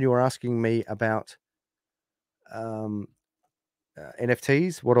 Wonder Woman, you were asking me about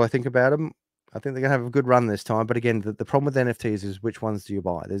NFTs. What do I think about them? I think they're going to have a good run this time. But again, the problem with NFTs is which ones do you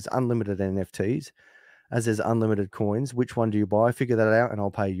buy? There's unlimited NFTs, as there's unlimited coins. Which one do you buy? Figure that out and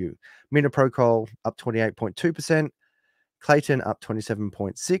I'll pay you. Mina Protocol up 28.2%. Clayton up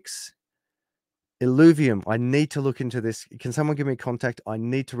 27.6%. Illuvium, I need to look into this. Can someone give me contact? I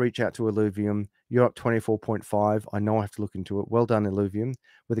need to reach out to Illuvium. You're up 24.5. I know I have to look into it. Well done, Illuvium,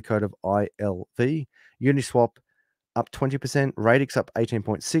 with the code of ILV. Uniswap up 20%. Radix up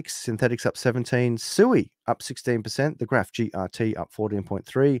 18.6. Synthetics up 17. Sui up 16%. The Graph GRT up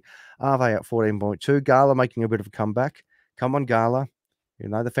 14.3. Aave up 14.2. Gala making a bit of a comeback. Come on, Gala. You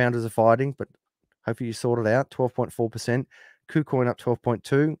know the founders are fighting, but hopefully you sort it out. 12.4%. KuCoin up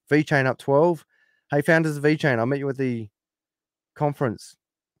 12.2. VeChain up 12. Hey, founders of VeChain, I met you at the conference.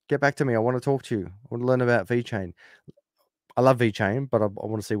 Get back to me. I want to talk to you. I want to learn about VeChain. I love VeChain, but I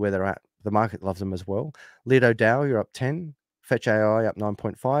want to see where they're at. The market loves them as well. Lido DAO, you're up 10. Fetch AI up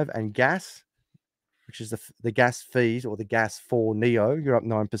 9.5. And Gas, which is the gas fees or the gas for Neo, you're up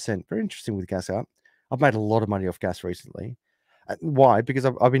 9%. Very interesting with gas up. I've made a lot of money off gas recently. Why? Because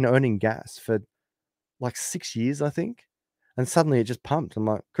I've been earning gas for like 6 years, I think. And suddenly it just pumped. I'm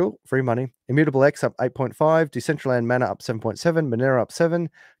like, cool, free money. Immutable X up 8.5. Decentraland Mana up 7.7. Monero up 7.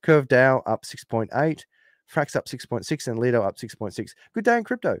 Curve DAO up 6.8. Frax up 6.6. And Lido up 6.6. Good day in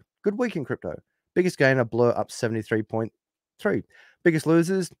crypto. Good week in crypto. Biggest gainer, Blur up 73.3. Biggest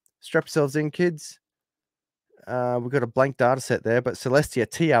losers, strap yourselves in, kids. We've got a blank data set there, but Celestia,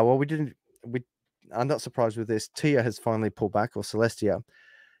 TIA, well, I'm not surprised with this. TIA has finally pulled back, or Celestia.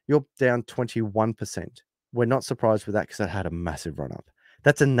 You're down 21%. We're not surprised with that because it had a massive run up.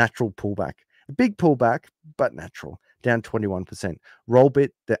 That's a natural pullback. A big pullback, but natural. Down 21%. Rollbit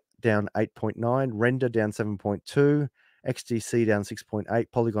down 8.9. Render down 7.2. XDC down 6.8.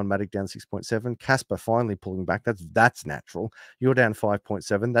 Polygon Matic down 6.7. Casper finally pulling back. That's natural. You're down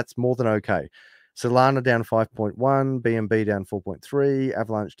 5.7. That's more than okay. Solana down 5.1. BNB down 4.3.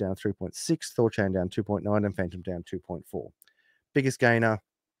 Avalanche down 3.6. Thorchain down 2.9. And Phantom down 2.4. Biggest gainer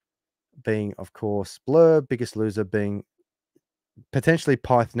being, of course, Blur. Biggest loser being potentially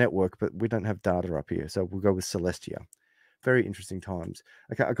Pyth Network, but we don't have data up here, so we'll go with Celestia. Very interesting times.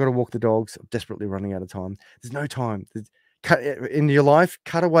 Okay, I've got to walk the dogs. I'm desperately running out of time. There's no time. In your life,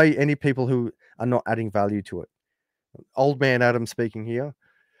 cut away any people who are not adding value to it. Old man Adam speaking here.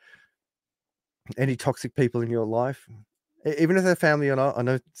 Any toxic people in your life, even if they're family or not. I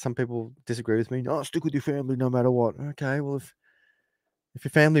know some people disagree with me. No, stick with your family no matter what. Okay, well, if your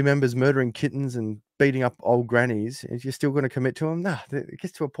family member's murdering kittens and beating up old grannies, and you're still going to commit to them, it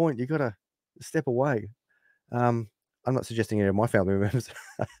gets to a point you got to step away. I'm not suggesting any of my family members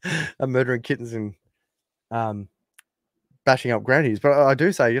are murdering kittens and bashing up grannies, but I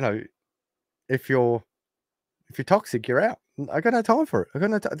do say, if you're toxic, you're out. I got no time for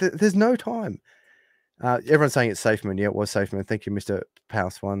it. There's no time. Everyone's saying it's SafeMoon. Yeah, it was SafeMoon. Thank you, Mr.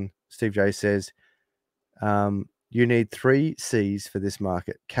 Pouse One. Steve J says, you need 3 C's for this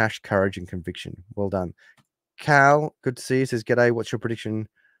market: cash, courage, and conviction. Well done. Cal, good to see you. Says, g'day. What's your prediction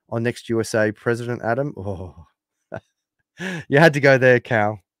on next USA president, Adam? Oh, you had to go there,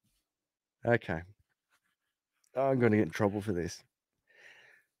 Cal. Okay. I'm going to get in trouble for this.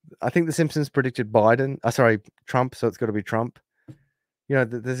 I think the Simpsons predicted Trump, so it's got to be Trump.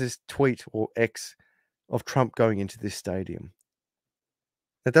 There's this tweet or X of Trump going into this stadium.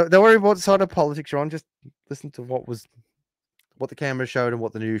 Don't worry what side of politics you're on. Just listen to what the camera showed and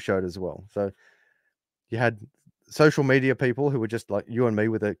what the news showed as well. So you had social media people who were just like you and me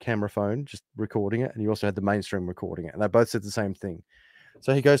with a camera phone just recording it, and you also had the mainstream recording it, and they both said the same thing.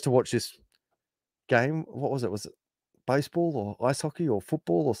 So he goes to watch this game. What was it? Was it baseball or ice hockey or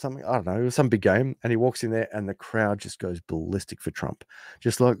football or something? I don't know. It was some big game, and he walks in there, and the crowd just goes ballistic for Trump.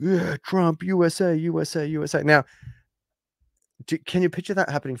 Just like, yeah, Trump, USA, USA, USA. Now, can you picture that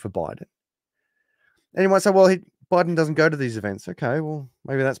happening for Biden? And you might say, well, Biden doesn't go to these events. Okay, well,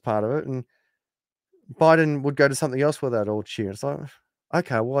 maybe that's part of it. And Biden would go to something else where they'd all cheer. It's like,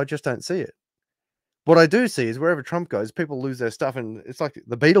 okay, well, I just don't see it. What I do see is wherever Trump goes, people lose their stuff. And it's like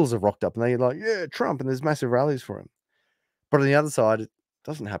the Beatles have rocked up and they're like, yeah, Trump. And there's massive rallies for him. But on the other side, it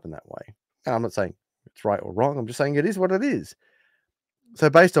doesn't happen that way. And I'm not saying it's right or wrong. I'm just saying it is what it is.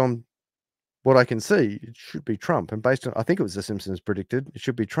 So based on what I can see, it should be Trump. And based on, I think it was The Simpsons predicted, it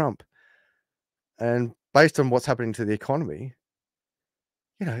should be Trump. And based on what's happening to the economy,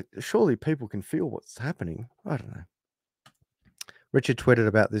 surely people can feel what's happening. I don't know. Richard tweeted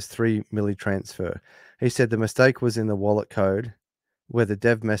about this 3 milli transfer. He said the mistake was in the wallet code where the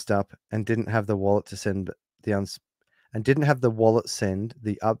dev messed up and didn't have the wallet to send the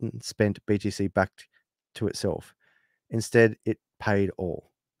unspent BTC back to itself. Instead, it paid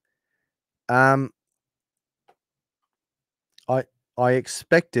all. I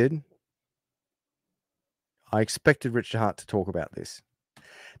expected Richard Hart to talk about this.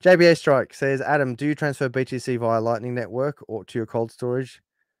 JBA Strike says, Adam, do you transfer BTC via Lightning Network or to your cold storage?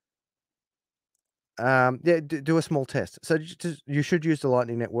 Yeah, do a small test. So you should use the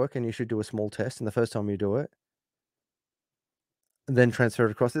Lightning Network and you should do a small test. And the first time you do it, and then transfer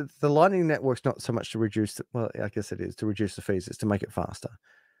it across. The Lightning Network's not so much to reduce, well, I guess it is to reduce the fees. It's to make it faster.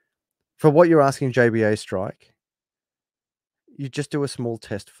 For what you're asking, JBA Strike, you just do a small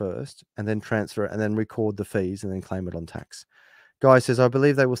test first and then transfer it and then record the fees and then claim it on tax. Guy says, I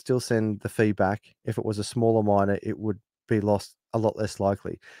believe they will still send the fee back. If it was a smaller miner, it would be lost a lot less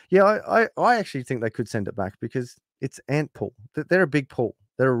likely. Yeah, I actually think they could send it back because it's ant pool. They're a big pool.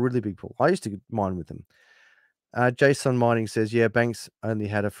 They're a really big pool. I used to mine with them. Jason Mining says, yeah, banks only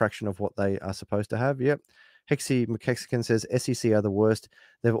had a fraction of what they are supposed to have. Yep. Hexy McKexican says, SEC are the worst.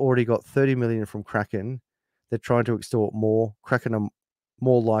 They've already got 30 million from Kraken. They're trying to extort more. Kraken are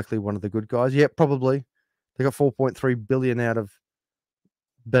more likely one of the good guys. Yep, probably. They got 4.3 billion out of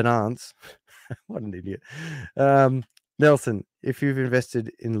Binance. What an idiot. Nelson, if you've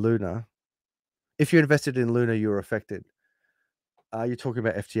invested in Luna, you're affected. You're talking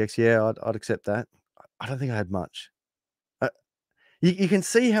about FTX. Yeah, I'd accept that. I don't think I had much. You can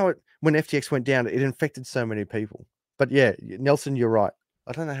see how when FTX went down, it infected so many people. But yeah, Nelson, you're right.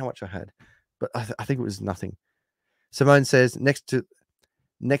 I don't know how much I had, but I think it was nothing. Simone says next to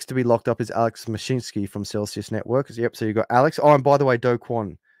be locked up is Alex Mashinsky from Celsius Network. Yep. So you got Alex. Oh, and by the way, Do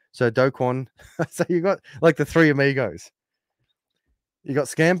Kwon. So Do Kwon. So you got like the three amigos. You got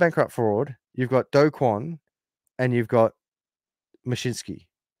Scam, Bankrupt, Fraud. You've got Do Kwon, and you've got Mashinsky.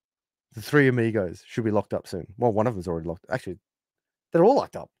 The three amigos should be locked up soon. Well, one of them's already locked. Actually, they're all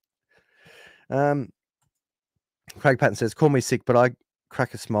locked up. Craig Patton says, call me sick, but I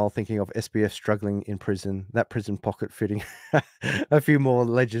crack a smile thinking of SBF struggling in prison, that prison pocket fitting a few more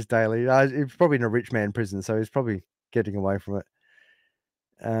ledgers daily. He's probably in a rich man prison, so he's probably getting away from it.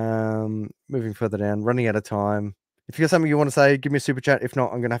 Moving further down, running out of time. If you got something you want to say, give me a super chat. If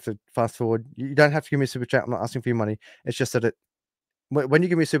not, I'm going to have to fast forward. You don't have to give me a super chat. I'm not asking for your money. It's just that when you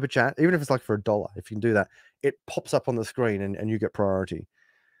give me a super chat, even if it's like for $1, if you can do that, it pops up on the screen and you get priority.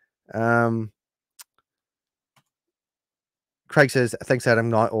 Craig says, thanks, Adam.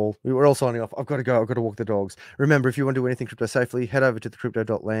 Night all. We're all signing off. I've got to go. I've got to walk the dogs. Remember, if you want to do anything crypto safely, head over to the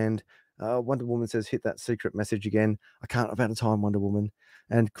crypto.land. Wonder Woman says, hit that secret message again. I can't about a time, Wonder Woman.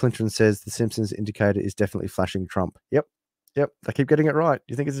 And Clinton says, the Simpsons indicator is definitely flashing Trump. Yep. They keep getting it right.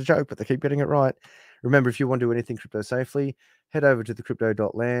 You think it's a joke, but they keep getting it right. Remember, if you want to do anything crypto safely, head over to the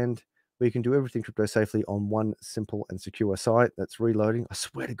crypto.land, where you can do everything crypto safely on one simple and secure site that's reloading. I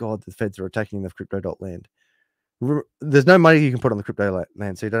swear to God, the feds are attacking the crypto.land. There's no money you can put on the crypto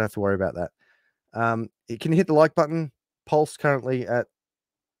land, so you don't have to worry about that. You can hit the like button. Pulse currently at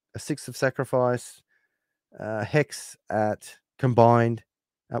a sixth of sacrifice. Hex at combined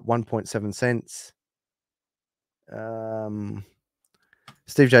at 1.7 cents.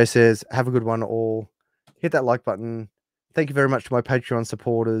 Steve J says, have a good one all. Hit that like button. Thank you very much to my Patreon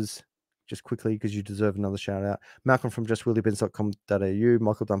supporters. Just quickly, because you deserve another shout out. Malcolm from justwillybins.com.au,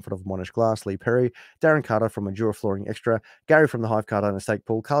 Michael Dunford of Monash Glass, Lee Perry, Darren Carter from Endura Flooring Extra, Gary from the Hive Carter and Estate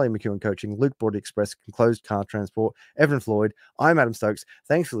Pool, Carly McEwen Coaching, Luke Broad Express, Enclosed Car Transport, Evan Floyd. I'm Adam Stokes.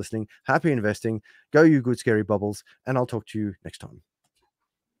 Thanks for listening. Happy investing. Go you good scary bubbles, and I'll talk to you next time.